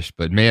accomplished,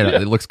 but man,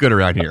 it looks good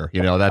around here.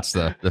 That's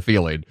the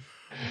feeling.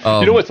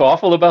 What's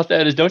awful about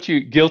that is, don't you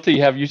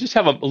you just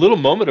have a little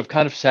moment of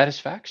kind of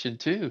satisfaction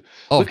too.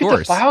 Look at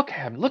the file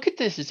cabinet. Look at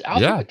this. It's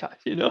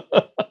alphabetized,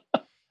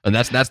 And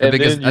that's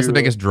the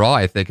biggest draw,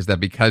 I think, is that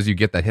because you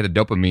get that hit of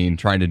dopamine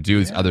trying to do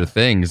these other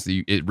things,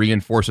 it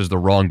reinforces the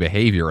wrong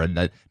behavior, and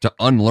that to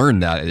unlearn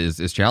that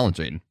is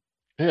challenging.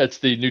 Yeah, it's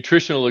the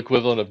nutritional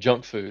equivalent of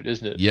junk food,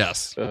 isn't it?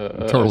 Yes,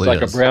 totally.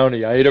 It's like a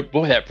brownie. I ate it.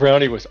 Boy, that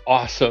brownie was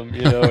awesome,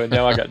 and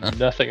now I got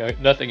nothing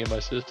in my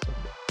system.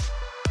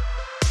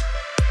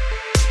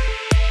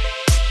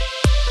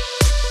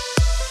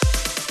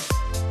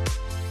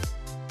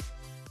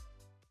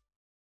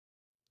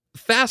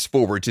 Fast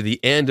forward to the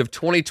end of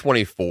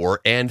 2024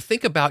 and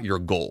think about your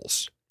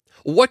goals.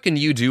 What can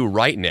you do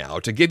right now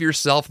to give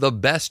yourself the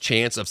best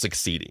chance of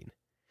succeeding?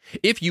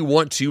 If you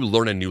want to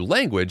learn a new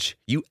language,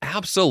 you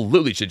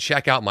absolutely should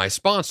check out my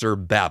sponsor,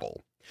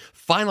 Babbel.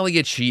 Finally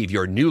achieve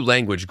your new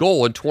language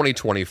goal in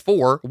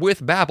 2024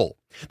 with Babbel,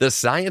 the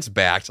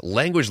science-backed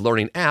language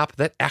learning app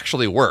that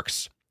actually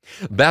works.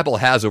 Babbel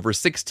has over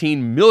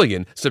 16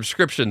 million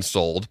subscriptions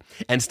sold,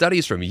 and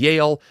studies from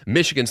Yale,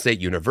 Michigan State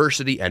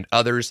University, and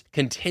others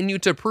continue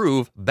to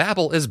prove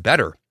Babbel is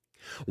better.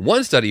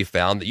 One study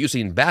found that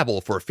using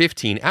Babbel for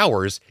 15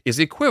 hours is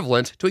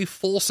equivalent to a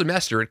full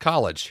semester at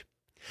college.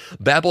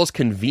 Babbel's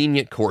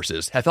convenient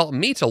courses have helped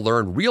me to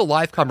learn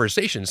real-life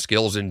conversation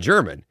skills in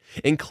German,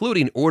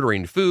 including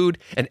ordering food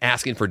and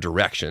asking for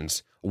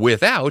directions,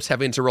 without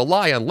having to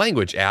rely on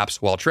language apps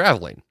while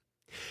traveling.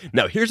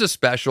 Now, here's a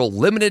special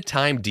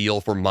limited-time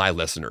deal for my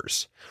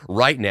listeners.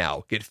 Right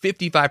now, get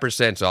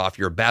 55% off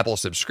your Babbel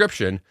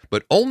subscription,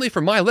 but only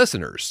for my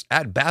listeners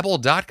at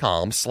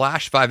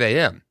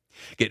babbel.com/5am.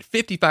 Get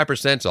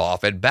 55%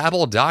 off at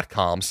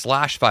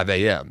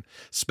babbel.com/5am,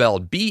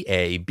 spelled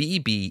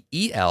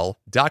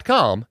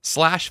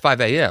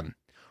BABBEL.com/5am.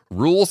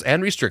 Rules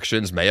and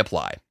restrictions may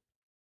apply.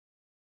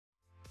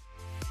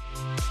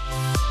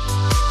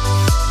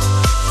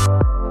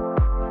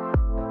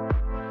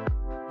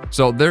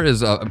 So there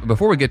is,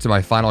 before we get to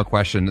my final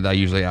question that I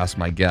usually ask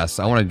my guests,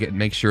 I want to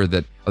make sure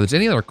that there's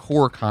any other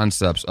core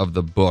concepts of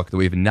the book that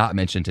we've not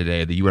mentioned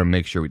today that you want to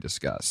make sure we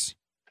discuss.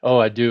 Oh,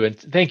 I do, and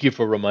thank you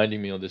for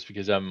reminding me on this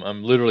because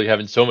I'm literally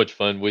having so much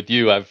fun with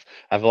you. I've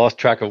lost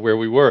track of where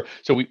we were.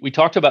 So we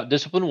talked about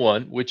discipline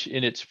one, which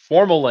in its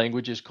formal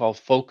language is called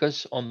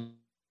focus on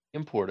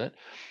important,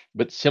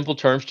 but simple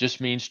terms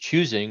just means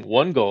choosing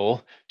one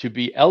goal to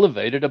be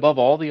elevated above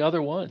all the other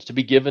ones, to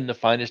be given the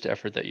finest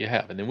effort that you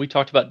have. And then we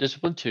talked about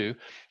discipline two,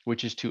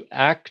 which is to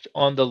act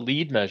on the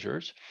lead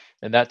measures.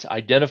 And that's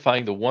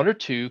identifying the one or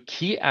two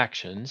key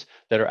actions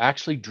that are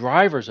actually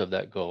drivers of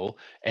that goal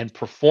and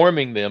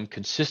performing them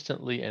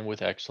consistently and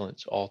with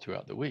excellence all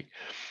throughout the week.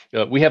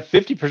 We have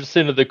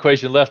 50% of the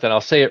equation left, and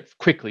I'll say it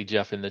quickly,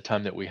 Jeff, in the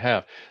time that we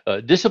have.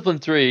 Discipline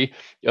three,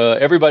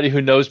 everybody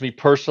who knows me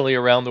personally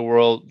around the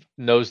world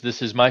knows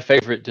this is my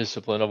favorite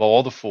discipline of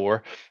all the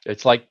four.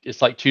 It's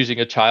like choosing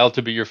a child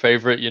to be your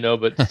favorite,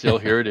 but still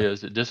here it is.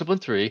 Discipline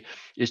three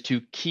is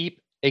to keep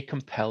a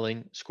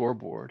compelling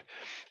scoreboard.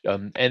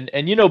 And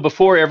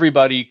before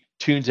everybody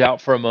tunes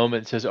out for a moment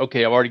and says,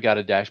 okay, I've already got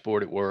a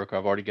dashboard at work, or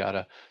I've already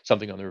got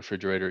something on the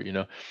refrigerator,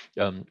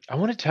 I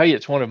want to tell you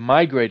it's one of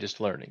my greatest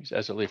learnings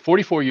as a leader.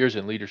 44 years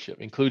in leadership,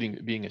 including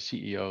being a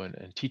CEO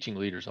and teaching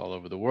leaders all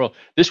over the world.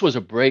 This was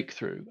a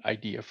breakthrough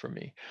idea for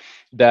me,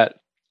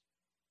 that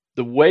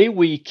the way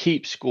we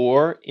keep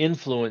score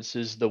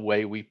influences the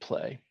way we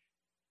play.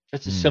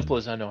 It's as simple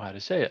as I know how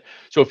to say it.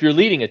 So if you're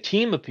leading a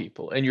team of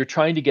people and you're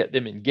trying to get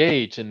them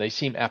engaged and they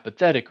seem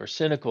apathetic or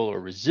cynical or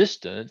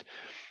resistant,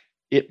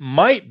 it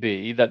might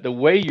be that the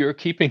way you're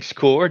keeping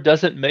score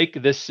doesn't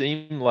make this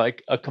seem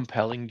like a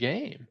compelling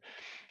game.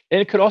 And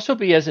it could also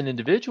be as an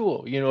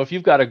individual. If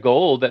you've got a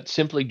goal that's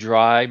simply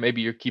dry,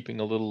 maybe you're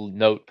keeping a little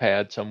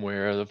notepad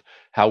somewhere of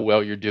how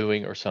well you're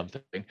doing or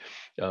something,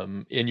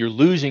 and you're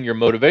losing your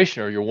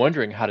motivation, or you're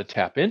wondering how to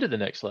tap into the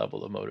next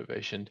level of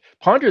motivation.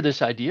 Ponder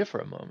this idea for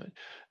a moment,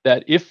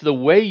 that if the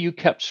way you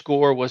kept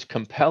score was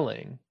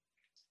compelling,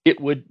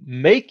 it would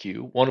make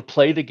you want to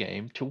play the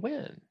game to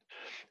win.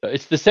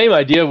 It's the same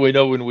idea we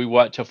know when we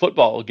watch a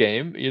football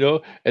game,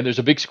 and there's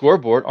a big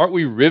scoreboard. Aren't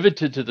we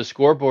riveted to the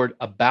scoreboard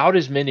about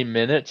as many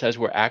minutes as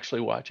we're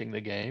actually watching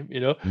the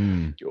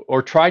game,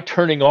 Or try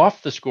turning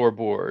off the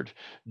scoreboard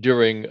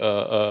during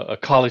a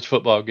college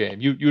football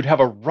game. You'd have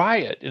a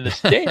riot in the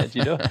stands,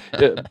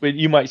 But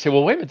you might say,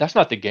 well, wait a minute, that's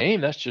not the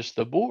game. That's just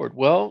the board.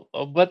 Well,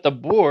 but the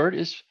board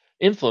is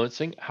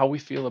influencing how we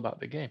feel about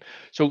the game.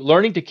 So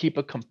learning to keep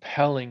a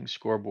compelling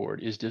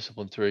scoreboard is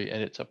discipline three,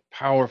 and it's a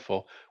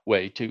powerful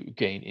way to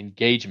gain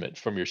engagement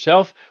from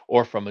yourself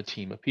or from a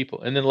team of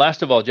people. And then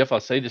last of all, Jeff,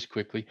 I'll say this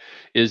quickly,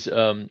 is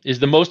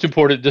the most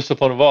important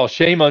discipline of all.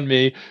 Shame on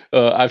me.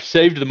 I've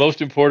saved the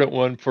most important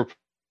one for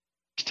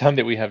time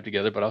that we have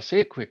together, but I'll say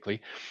it quickly.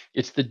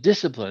 It's the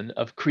discipline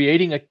of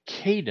creating a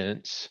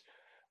cadence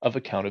of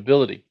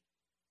accountability.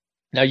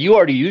 Now, you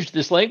already used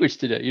this language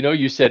today.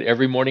 You said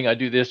every morning I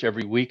do this,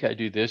 every week I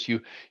do this.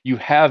 You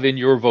have in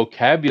your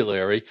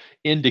vocabulary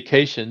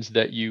indications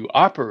that you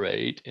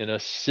operate in a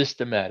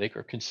systematic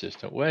or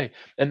consistent way.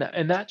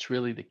 And that's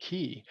really the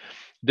key.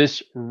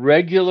 This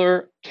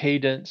regular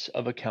cadence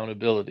of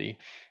accountability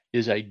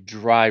is a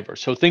driver.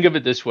 So think of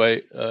it this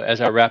way,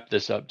 as I wrap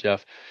this up,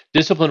 Jeff.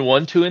 Discipline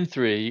 1, 2, and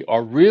 3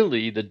 are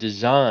really the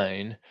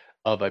design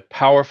of a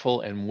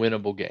powerful and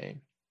winnable game.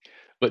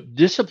 But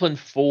discipline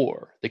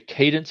 4, the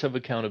cadence of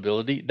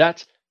accountability,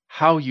 that's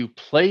how you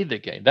play the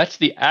game. That's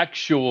the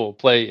actual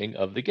playing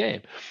of the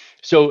game.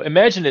 So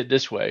imagine it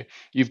this way.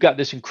 You've got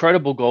this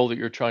incredible goal that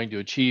you're trying to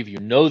achieve. You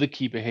know the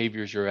key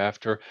behaviors you're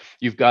after.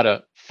 You've got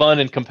a fun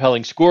and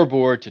compelling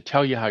scoreboard to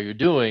tell you how you're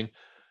doing.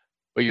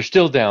 but you're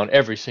still down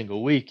every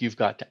single week. You've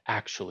got to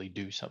actually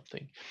do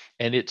something.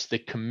 And it's the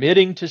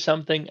committing to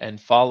something and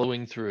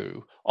following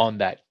through on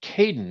that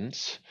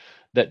cadence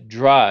that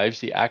drives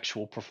the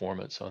actual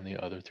performance on the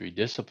other three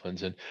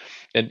disciplines.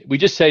 And we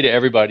just say to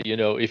everybody,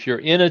 if you're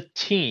in a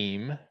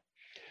team,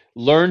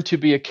 learn to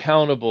be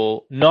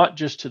accountable not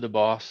just to the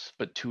boss,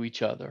 but to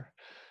each other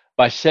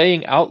by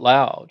saying out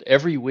loud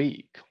every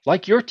week,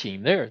 like your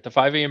team there at the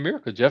 5 a.m.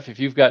 Miracle, Jeff, if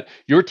you've got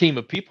your team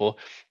of people,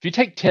 if you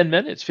take 10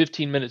 minutes,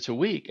 15 minutes a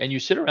week, and you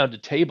sit around a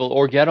table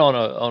or get on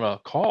a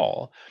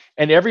call,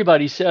 and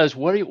everybody says,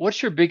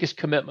 what's your biggest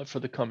commitment for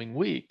the coming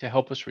week to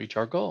help us reach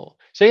our goal?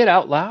 Say it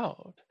out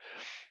loud.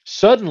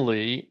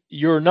 Suddenly,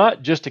 you're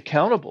not just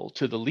accountable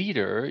to the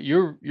leader,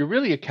 you're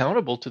really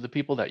accountable to the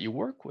people that you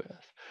work with.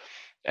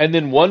 And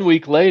then 1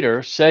 week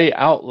later, say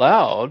out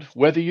loud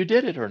whether you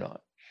did it or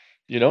not.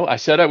 I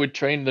said I would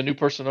train the new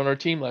person on our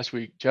team last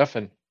week, Jeff,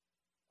 and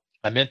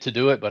I meant to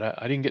do it, but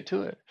I didn't get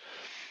to it.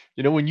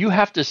 When you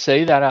have to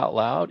say that out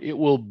loud, it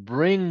will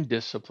bring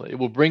discipline. It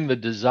will bring the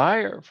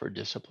desire for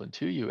discipline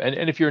to you.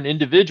 And if you're an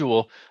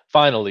individual,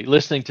 finally,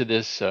 listening to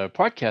this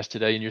podcast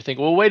today, and you're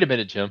thinking, well, wait a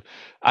minute, Jim,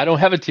 I don't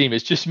have a team.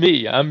 It's just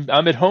me. I'm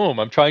at home.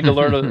 I'm trying to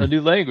learn a new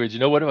language.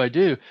 What do I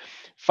do?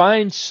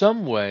 Find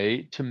some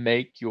way to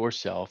make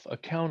yourself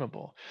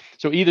accountable.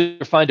 So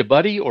either find a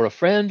buddy or a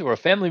friend or a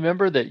family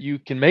member that you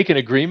can make an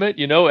agreement,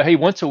 hey,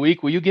 once a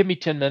week, will you give me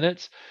 10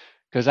 minutes?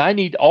 Because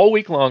all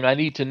week long, I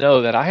need to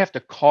know that I have to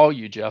call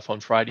you, Jeff, on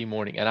Friday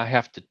morning, and I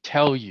have to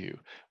tell you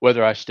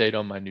whether I stayed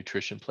on my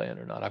nutrition plan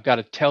or not. I've got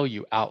to tell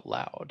you out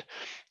loud.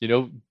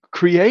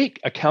 Create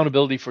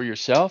accountability for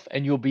yourself,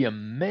 and you'll be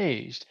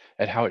amazed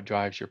at how it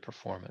drives your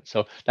performance.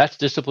 So that's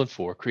discipline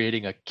 4,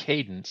 creating a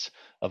cadence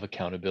of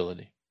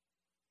accountability.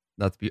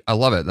 I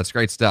love it. That's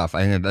great stuff.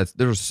 I think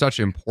there's such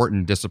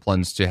important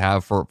disciplines to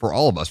have for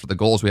all of us, for the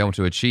goals we want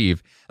to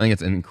achieve. I think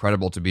it's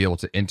incredible to be able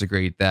to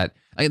integrate that.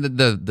 I think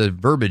the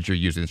verbiage you're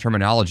using, the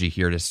terminology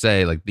here to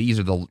say, like, these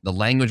are the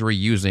language we're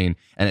using,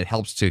 and it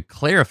helps to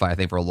clarify, I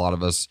think, for a lot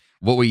of us,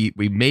 what we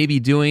may be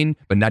doing,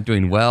 but not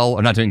doing well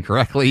or not doing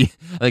correctly.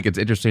 I think it's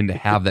interesting to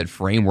have that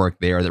framework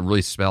there that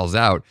really spells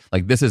out,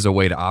 like, this is a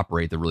way to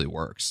operate that really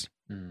works.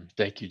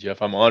 Thank you,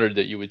 Jeff. I'm honored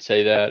that you would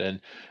say that.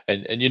 And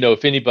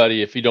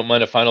if you don't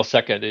mind a final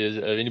second, is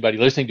anybody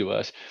listening to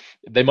us,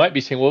 they might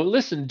be saying, well,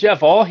 listen,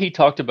 Jeff, all he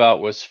talked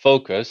about was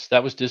focus.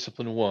 That was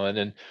discipline 1.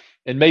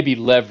 And maybe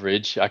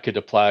leverage I could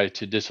apply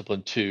to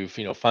discipline 2,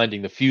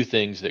 finding the few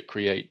things that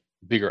create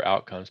bigger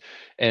outcomes,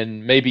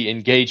 and maybe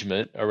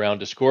engagement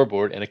around a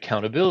scoreboard and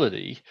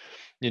accountability.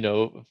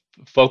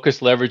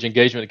 Focus, leverage,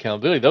 engagement,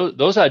 accountability.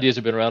 Those ideas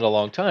have been around a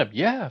long time.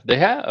 Yeah, they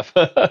have.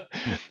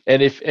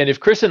 And if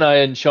Chris and I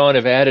and Sean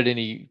have added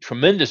any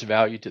tremendous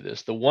value to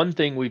this, the one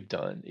thing we've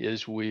done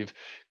is we've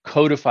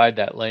codified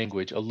that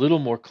language a little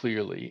more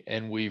clearly,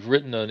 and we've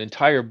written an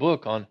entire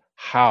book on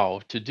how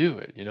to do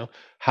it.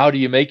 How do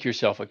you make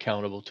yourself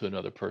accountable to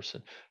another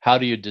person? How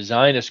do you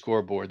design a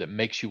scoreboard that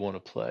makes you want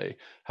to play?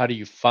 How do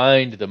you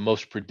find the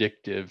most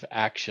predictive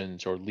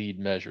actions or lead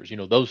measures?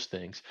 Those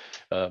things.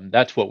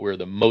 That's what we're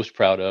the most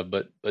proud of,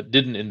 but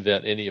didn't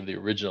invent any of the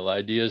original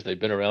ideas. They've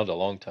been around a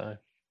long time.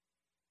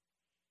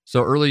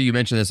 So earlier you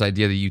mentioned this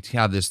idea that you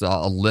have this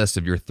a list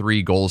of your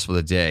 3 goals for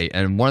the day,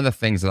 and one of the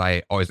things that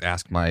I always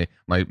ask my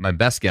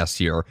best guests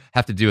here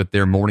have to do with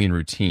their morning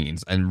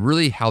routines, and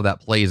really how that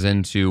plays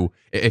into,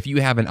 if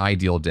you have an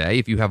ideal day,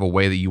 if you have a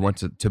way that you want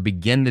to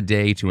begin the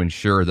day to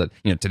ensure that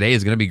today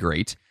is going to be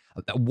great.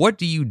 What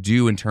do you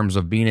do in terms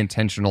of being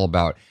intentional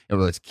about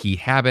those key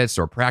habits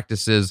or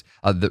practices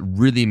that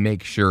really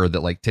make sure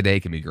that, like, today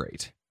can be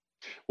great?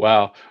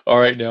 Wow. All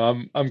right.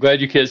 Now I'm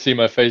glad you can't see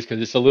my face, because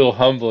it's a little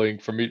humbling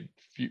for me.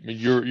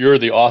 You're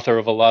the author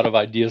of a lot of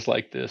ideas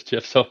like this,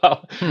 Jeff.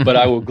 But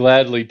I will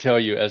gladly tell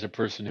you, as a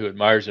person who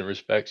admires and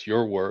respects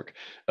your work,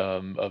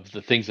 of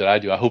the things that I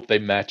do, I hope they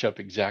match up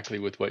exactly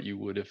with what you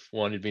would have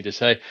wanted me to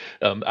say.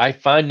 I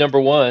find, number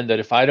 1, that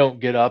if I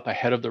don't get up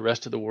ahead of the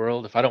rest of the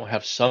world, if I don't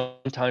have some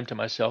time to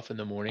myself in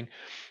the morning,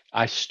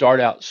 I start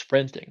out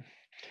sprinting.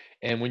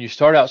 And when you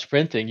start out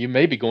sprinting, you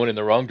may be going in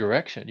the wrong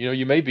direction.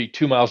 You may be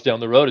 2 miles down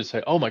the road and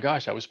say, oh my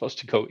gosh, I was supposed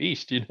to go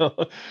east,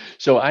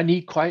 So I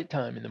need quiet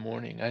time in the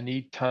morning. I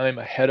need time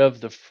ahead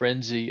of the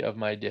frenzy of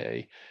my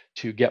day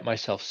to get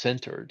myself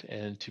centered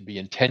and to be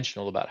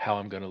intentional about how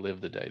I'm going to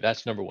live the day.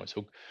 That's number 1.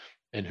 So,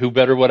 and who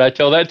better would I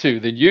tell that to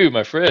than you,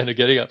 my friend,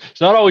 getting up?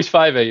 It's not always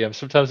 5 a.m.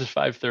 Sometimes it's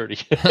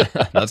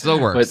 5:30. That still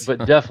works. But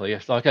definitely,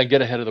 it's like I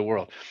get ahead of the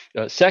world.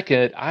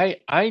 Second,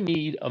 I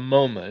need a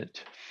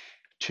moment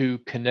to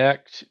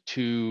connect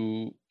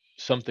to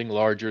something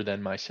larger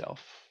than myself,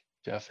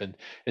 Jeff. And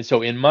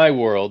so in my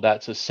world,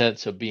 that's a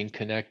sense of being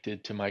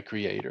connected to my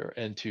creator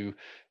and to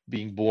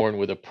being born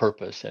with a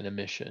purpose and a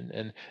mission.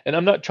 And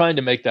I'm not trying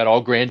to make that all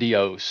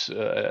grandiose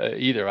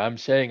either. I'm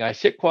saying I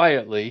sit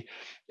quietly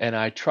and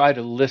I try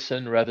to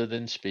listen rather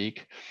than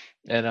speak.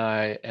 And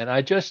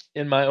I just,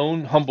 in my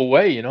own humble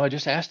way, I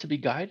just ask to be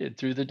guided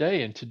through the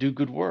day and to do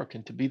good work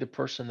and to be the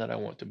person that I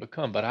want to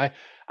become. But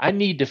I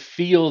need to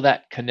feel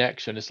that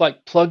connection. It's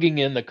like plugging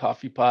in the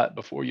coffee pot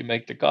before you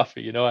make the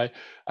coffee.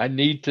 I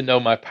need to know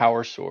my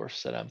power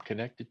source that I'm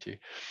connected to.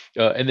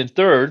 And then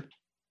third,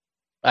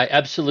 I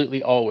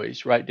absolutely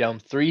always write down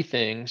three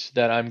things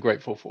that I'm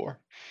grateful for.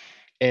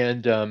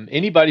 And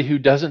anybody who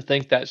doesn't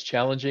think that's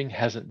challenging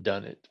hasn't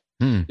done it.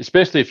 Hmm.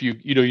 Especially if you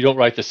don't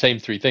write the same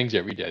three things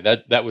every day.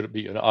 That would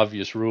be an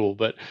obvious rule.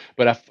 But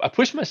I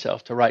push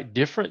myself to write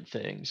different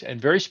things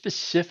and very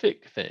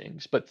specific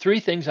things. But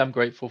three things I'm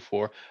grateful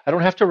for. I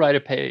don't have to write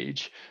a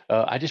page.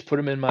 I just put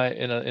them in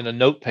a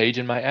note page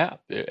in my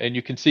app, and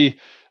you can see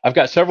I've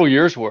got several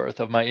years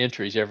worth of my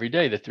entries every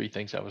day. The three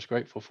things I was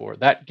grateful for.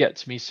 That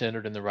gets me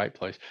centered in the right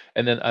place.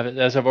 And then,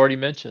 as I've already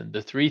mentioned,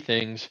 the three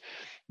things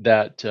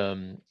that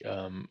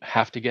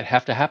have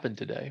to happen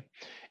today.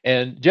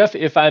 And Jeff,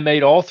 if I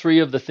made all three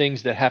of the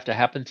things that have to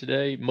happen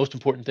today, most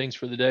important things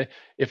for the day,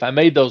 if I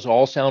made those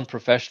all sound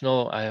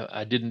professional,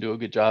 I didn't do a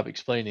good job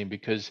explaining,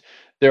 because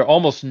they're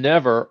almost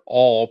never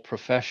all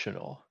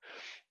professional.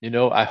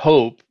 I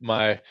hope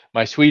my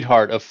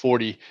sweetheart of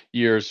 40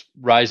 years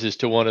rises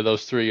to one of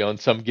those three on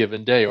some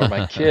given day, or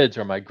my kids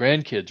or my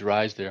grandkids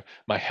rise there.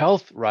 My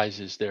health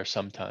rises there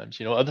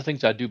sometimes. Other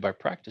things I do by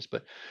practice,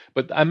 but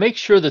I make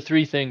sure the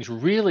three things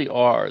really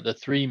are the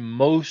three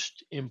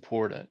most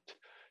important.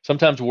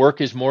 Sometimes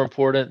work is more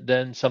important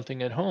than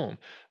something at home,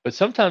 but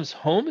sometimes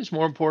home is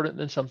more important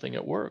than something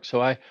at work.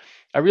 So I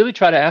really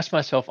try to ask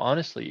myself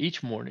honestly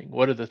each morning,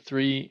 what are the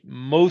three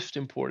most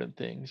important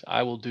things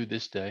I will do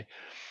this day?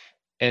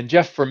 And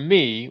Jeff, for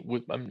me,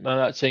 I'm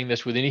not saying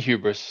this with any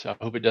hubris. I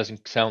hope it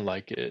doesn't sound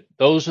like it.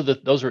 Those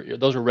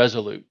are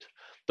resolute.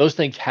 Those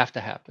things have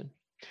to happen.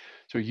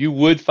 So you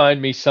would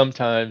find me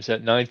sometimes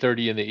at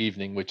 9:30 in the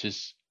evening, which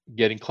is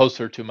getting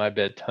closer to my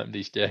bedtime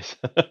these days,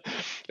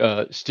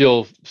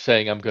 still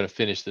saying I'm going to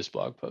finish this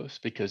blog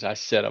post because I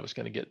said I was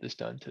going to get this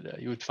done today.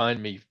 You would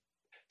find me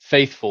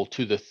faithful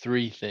to the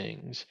three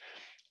things.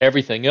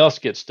 Everything else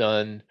gets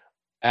done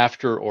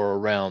after or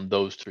around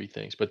those three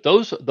things. But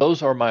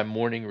those are my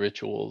morning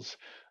rituals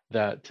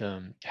that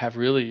have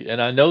really,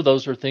 and I know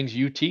those are things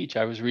you teach.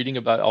 I was reading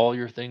about all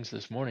your things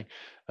this morning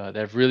that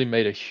have really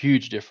made a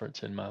huge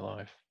difference in my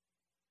life.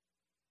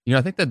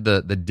 I think that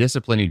the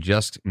discipline you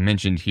just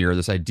mentioned here,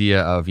 this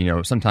idea of,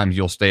 sometimes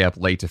you'll stay up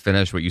late to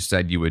finish what you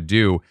said you would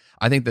do.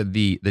 I think that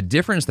the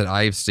difference that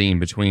I've seen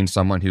between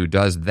someone who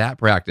does that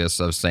practice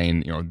of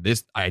saying,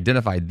 I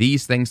identified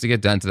these things to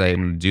get done today,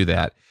 I'm going to do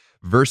that,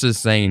 versus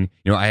saying,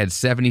 I had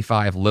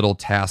 75 little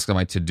tasks on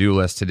my to-do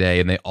list today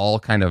and they all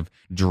kind of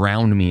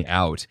drowned me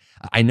out.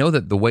 I know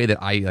that the way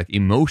that I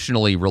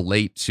emotionally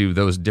relate to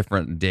those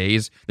different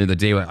days, the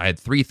day when I had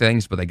three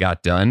things but they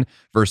got done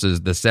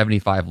versus the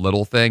 75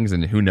 little things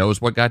and who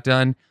knows what got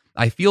done,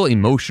 I feel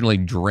emotionally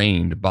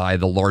drained by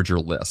the larger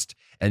list.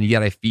 And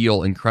yet I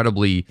feel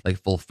incredibly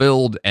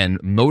fulfilled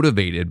and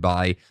motivated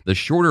by the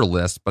shorter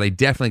list, but I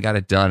definitely got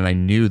it done and I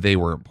knew they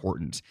were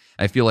important.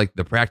 I feel like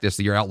the practice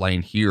that you're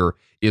outlining here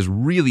is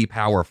really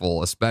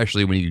powerful,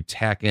 especially when you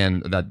tack in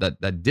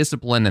that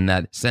discipline and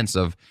that sense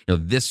of,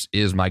 this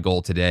is my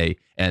goal today,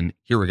 and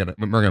here we're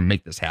gonna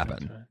make this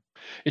happen. Right.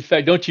 In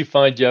fact, don't you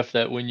find, Jeff,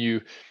 that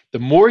the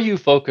more you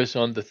focus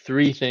on the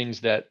three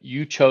things that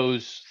you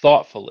chose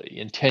thoughtfully,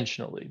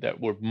 intentionally,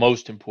 that were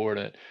most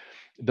important,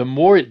 the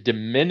more it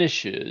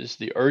diminishes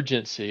the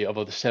urgency of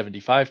the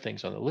 75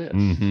 things on the list.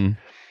 Mm-hmm.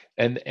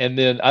 And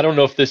then I don't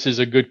know if this is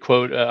a good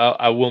quote.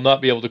 I will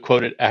not be able to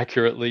quote it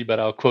accurately,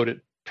 but I'll quote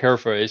it,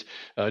 paraphrase.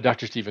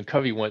 Dr. Stephen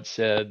Covey once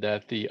said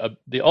that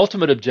the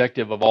ultimate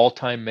objective of all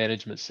time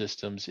management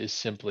systems is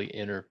simply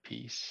inner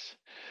peace.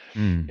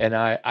 And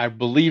I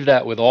believe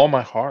that with all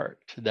my heart,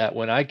 that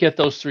when I get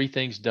those three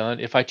things done,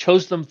 if I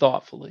chose them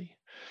thoughtfully,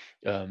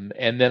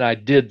 and then I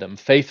did them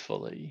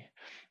faithfully,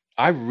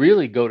 I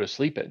really go to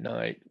sleep at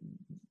night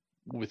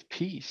with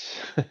peace.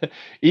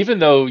 Even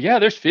though, yeah,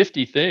 there's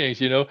 50 things,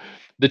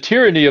 the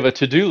tyranny of a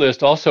to-do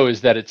list also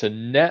is that it's a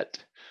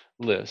net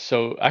list.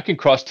 So I can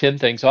cross 10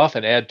 things off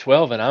and add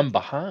 12 and I'm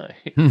behind.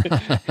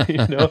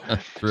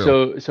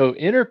 True. So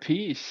inner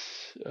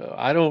peace,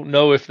 I don't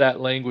know if that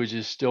language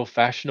is still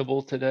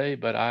fashionable today,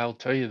 but I'll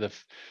tell you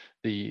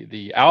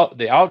the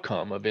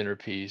outcome of inner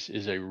peace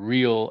is a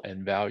real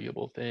and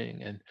valuable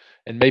thing.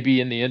 And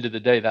maybe in the end of the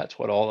day, that's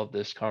what all of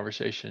this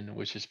conversation,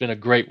 which has been a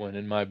great one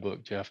in my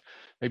book, Jeff,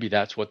 maybe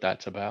that's what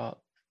that's about.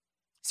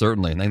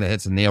 Certainly. I think that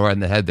hits a nail right in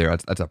the head there.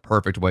 That's a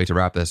perfect way to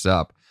wrap this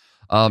up.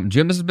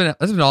 Jim, this has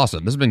been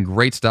awesome. This has been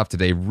great stuff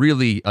today.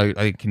 Really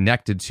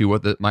connected to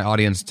what my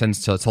audience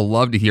tends to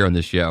love to hear on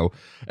this show.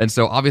 And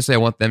so obviously I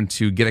want them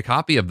to get a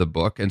copy of the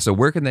book. And so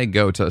where can they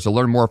go to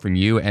learn more from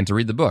you and to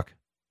read the book?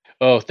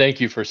 Oh, thank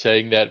you for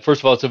saying that.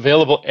 First of all, it's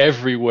available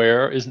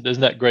everywhere.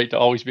 Isn't that great to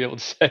always be able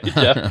to say,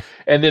 Jeff?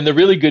 And then the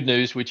really good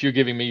news, which you're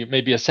giving me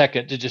maybe a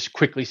second to just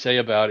quickly say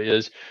about,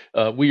 is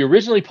we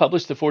originally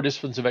published The Four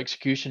Disciplines of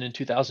Execution in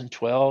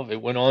 2012.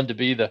 It went on to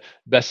be the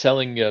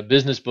best-selling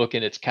business book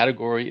in its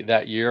category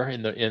that year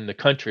in the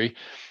country.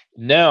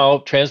 now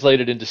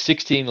translated into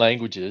 16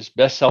 languages,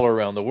 bestseller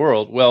around the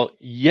world. Well,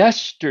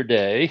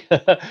 yesterday,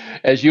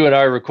 as you and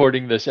I are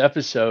recording this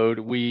episode,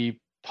 we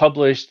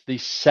published the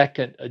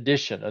second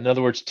edition. In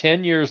other words,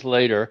 10 years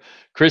later,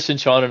 Chris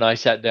and Sean and I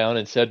sat down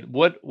and said,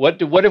 what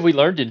have we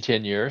learned in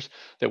 10 years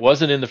that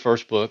wasn't in the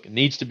first book,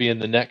 needs to be in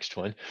the next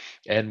one?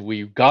 And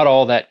we got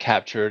all that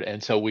captured.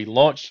 And so we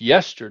launched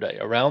yesterday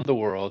around the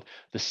world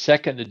the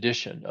second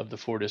edition of the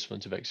Four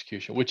Disciplines of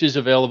Execution, which is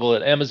available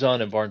at Amazon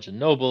and Barnes and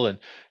Noble and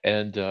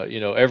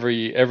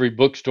every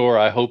bookstore,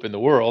 I hope, in the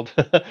world,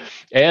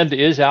 and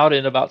is out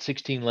in about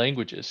 16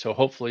 languages. So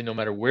hopefully, no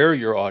matter where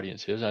your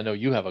audience is, I know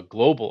you have a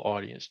global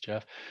audience,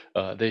 Jeff,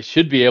 they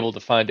should be able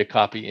to find a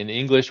copy in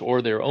English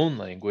or their own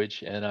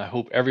language. And I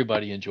hope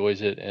everybody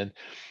enjoys it and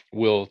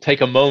will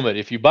take a moment.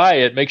 If you buy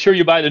it, make sure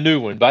you buy the new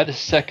one, buy the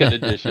second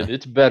edition.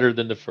 It's better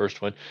than the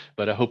first one,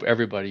 but I hope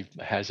everybody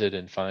has it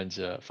and finds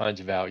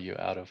value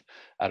out of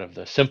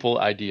the simple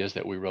ideas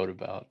that we wrote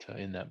about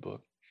in that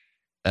book.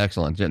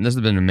 Excellent, Jim. This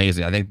has been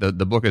amazing. I think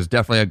the book is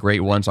definitely a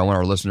great one, so I want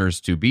our listeners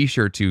to be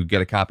sure to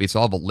get a copy. So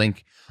I'll have a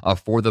link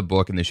for the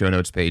book in the show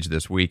notes page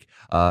this week.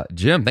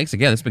 Jim, thanks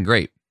again. It's been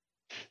great.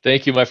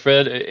 Thank you, my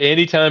friend.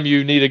 Anytime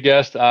you need a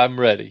guest, I'm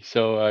ready.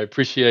 So I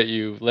appreciate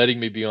you letting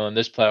me be on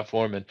this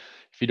platform. And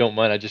if you don't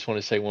mind, I just want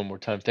to say one more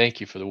time,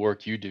 thank you for the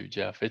work you do,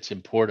 Jeff. It's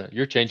important.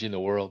 You're changing the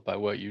world by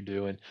what you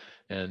do.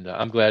 And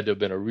I'm glad to have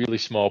been a really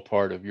small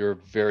part of your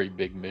very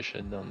big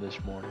mission on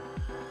this morning.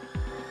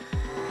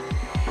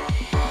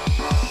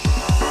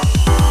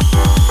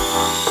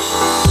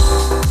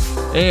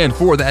 And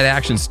for that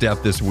action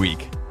step this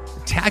week,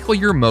 tackle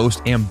your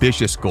most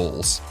ambitious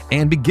goals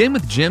and begin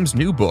with Jim's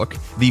new book,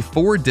 The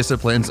Four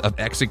Disciplines of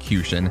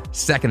Execution,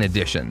 second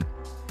edition.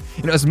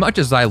 As much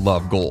as I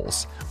love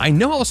goals, I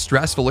know how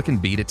stressful it can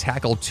be to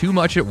tackle too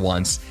much at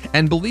once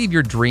and believe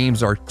your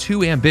dreams are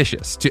too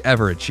ambitious to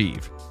ever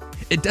achieve.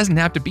 It doesn't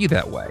have to be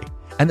that way,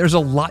 and there's a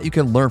lot you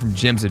can learn from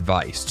Jim's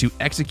advice to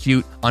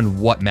execute on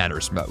what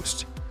matters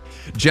most.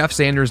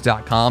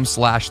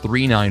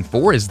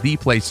 JeffSanders.com/394 is the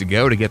place to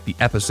go to get the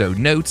episode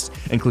notes,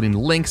 including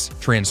links,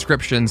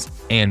 transcriptions,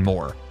 and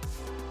more.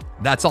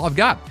 That's all I've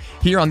got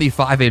here on the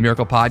 5A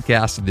Miracle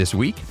Podcast this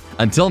week.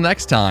 Until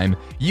next time,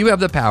 you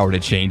have the power to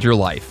change your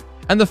life,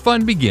 and the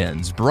fun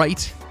begins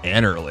bright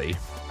and early.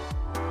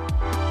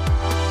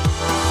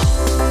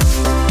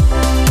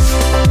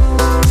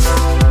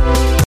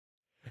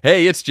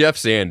 Hey, it's Jeff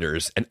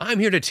Sanders, and I'm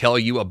here to tell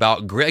you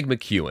about Greg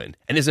McKeown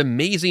and his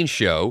amazing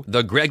show,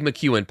 The Greg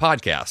McKeown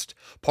Podcast,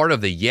 part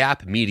of the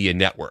Yap Media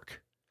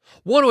Network.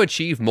 Want to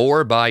achieve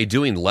more by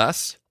doing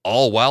less,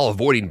 all while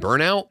avoiding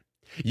burnout?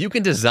 You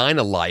can design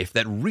a life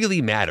that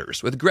really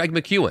matters with Greg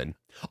McKeown,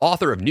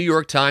 author of New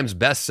York Times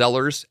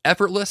bestsellers,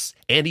 Effortless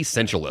and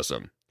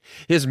Essentialism.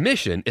 His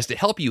mission is to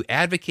help you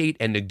advocate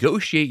and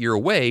negotiate your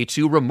way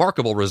to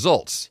remarkable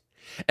results.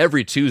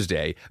 Every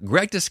Tuesday,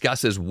 Greg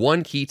discusses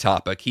one key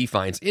topic he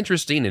finds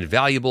interesting and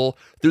valuable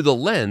through the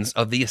lens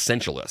of the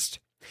essentialist.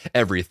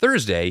 Every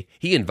Thursday,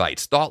 he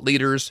invites thought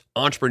leaders,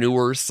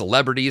 entrepreneurs,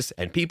 celebrities,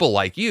 and people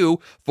like you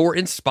for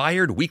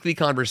inspired weekly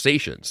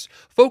conversations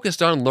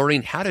focused on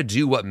learning how to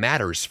do what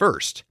matters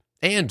first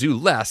and do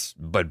less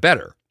but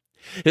better.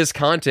 His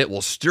content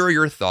will stir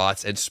your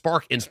thoughts and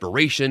spark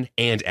inspiration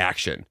and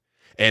action.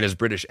 And his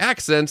British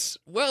accents,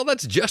 well,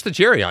 that's just the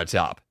cherry on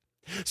top.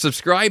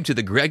 Subscribe to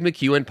the Greg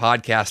McKeown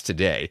Podcast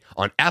today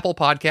on Apple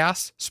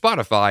Podcasts,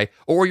 Spotify,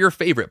 or your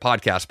favorite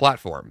podcast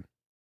platform.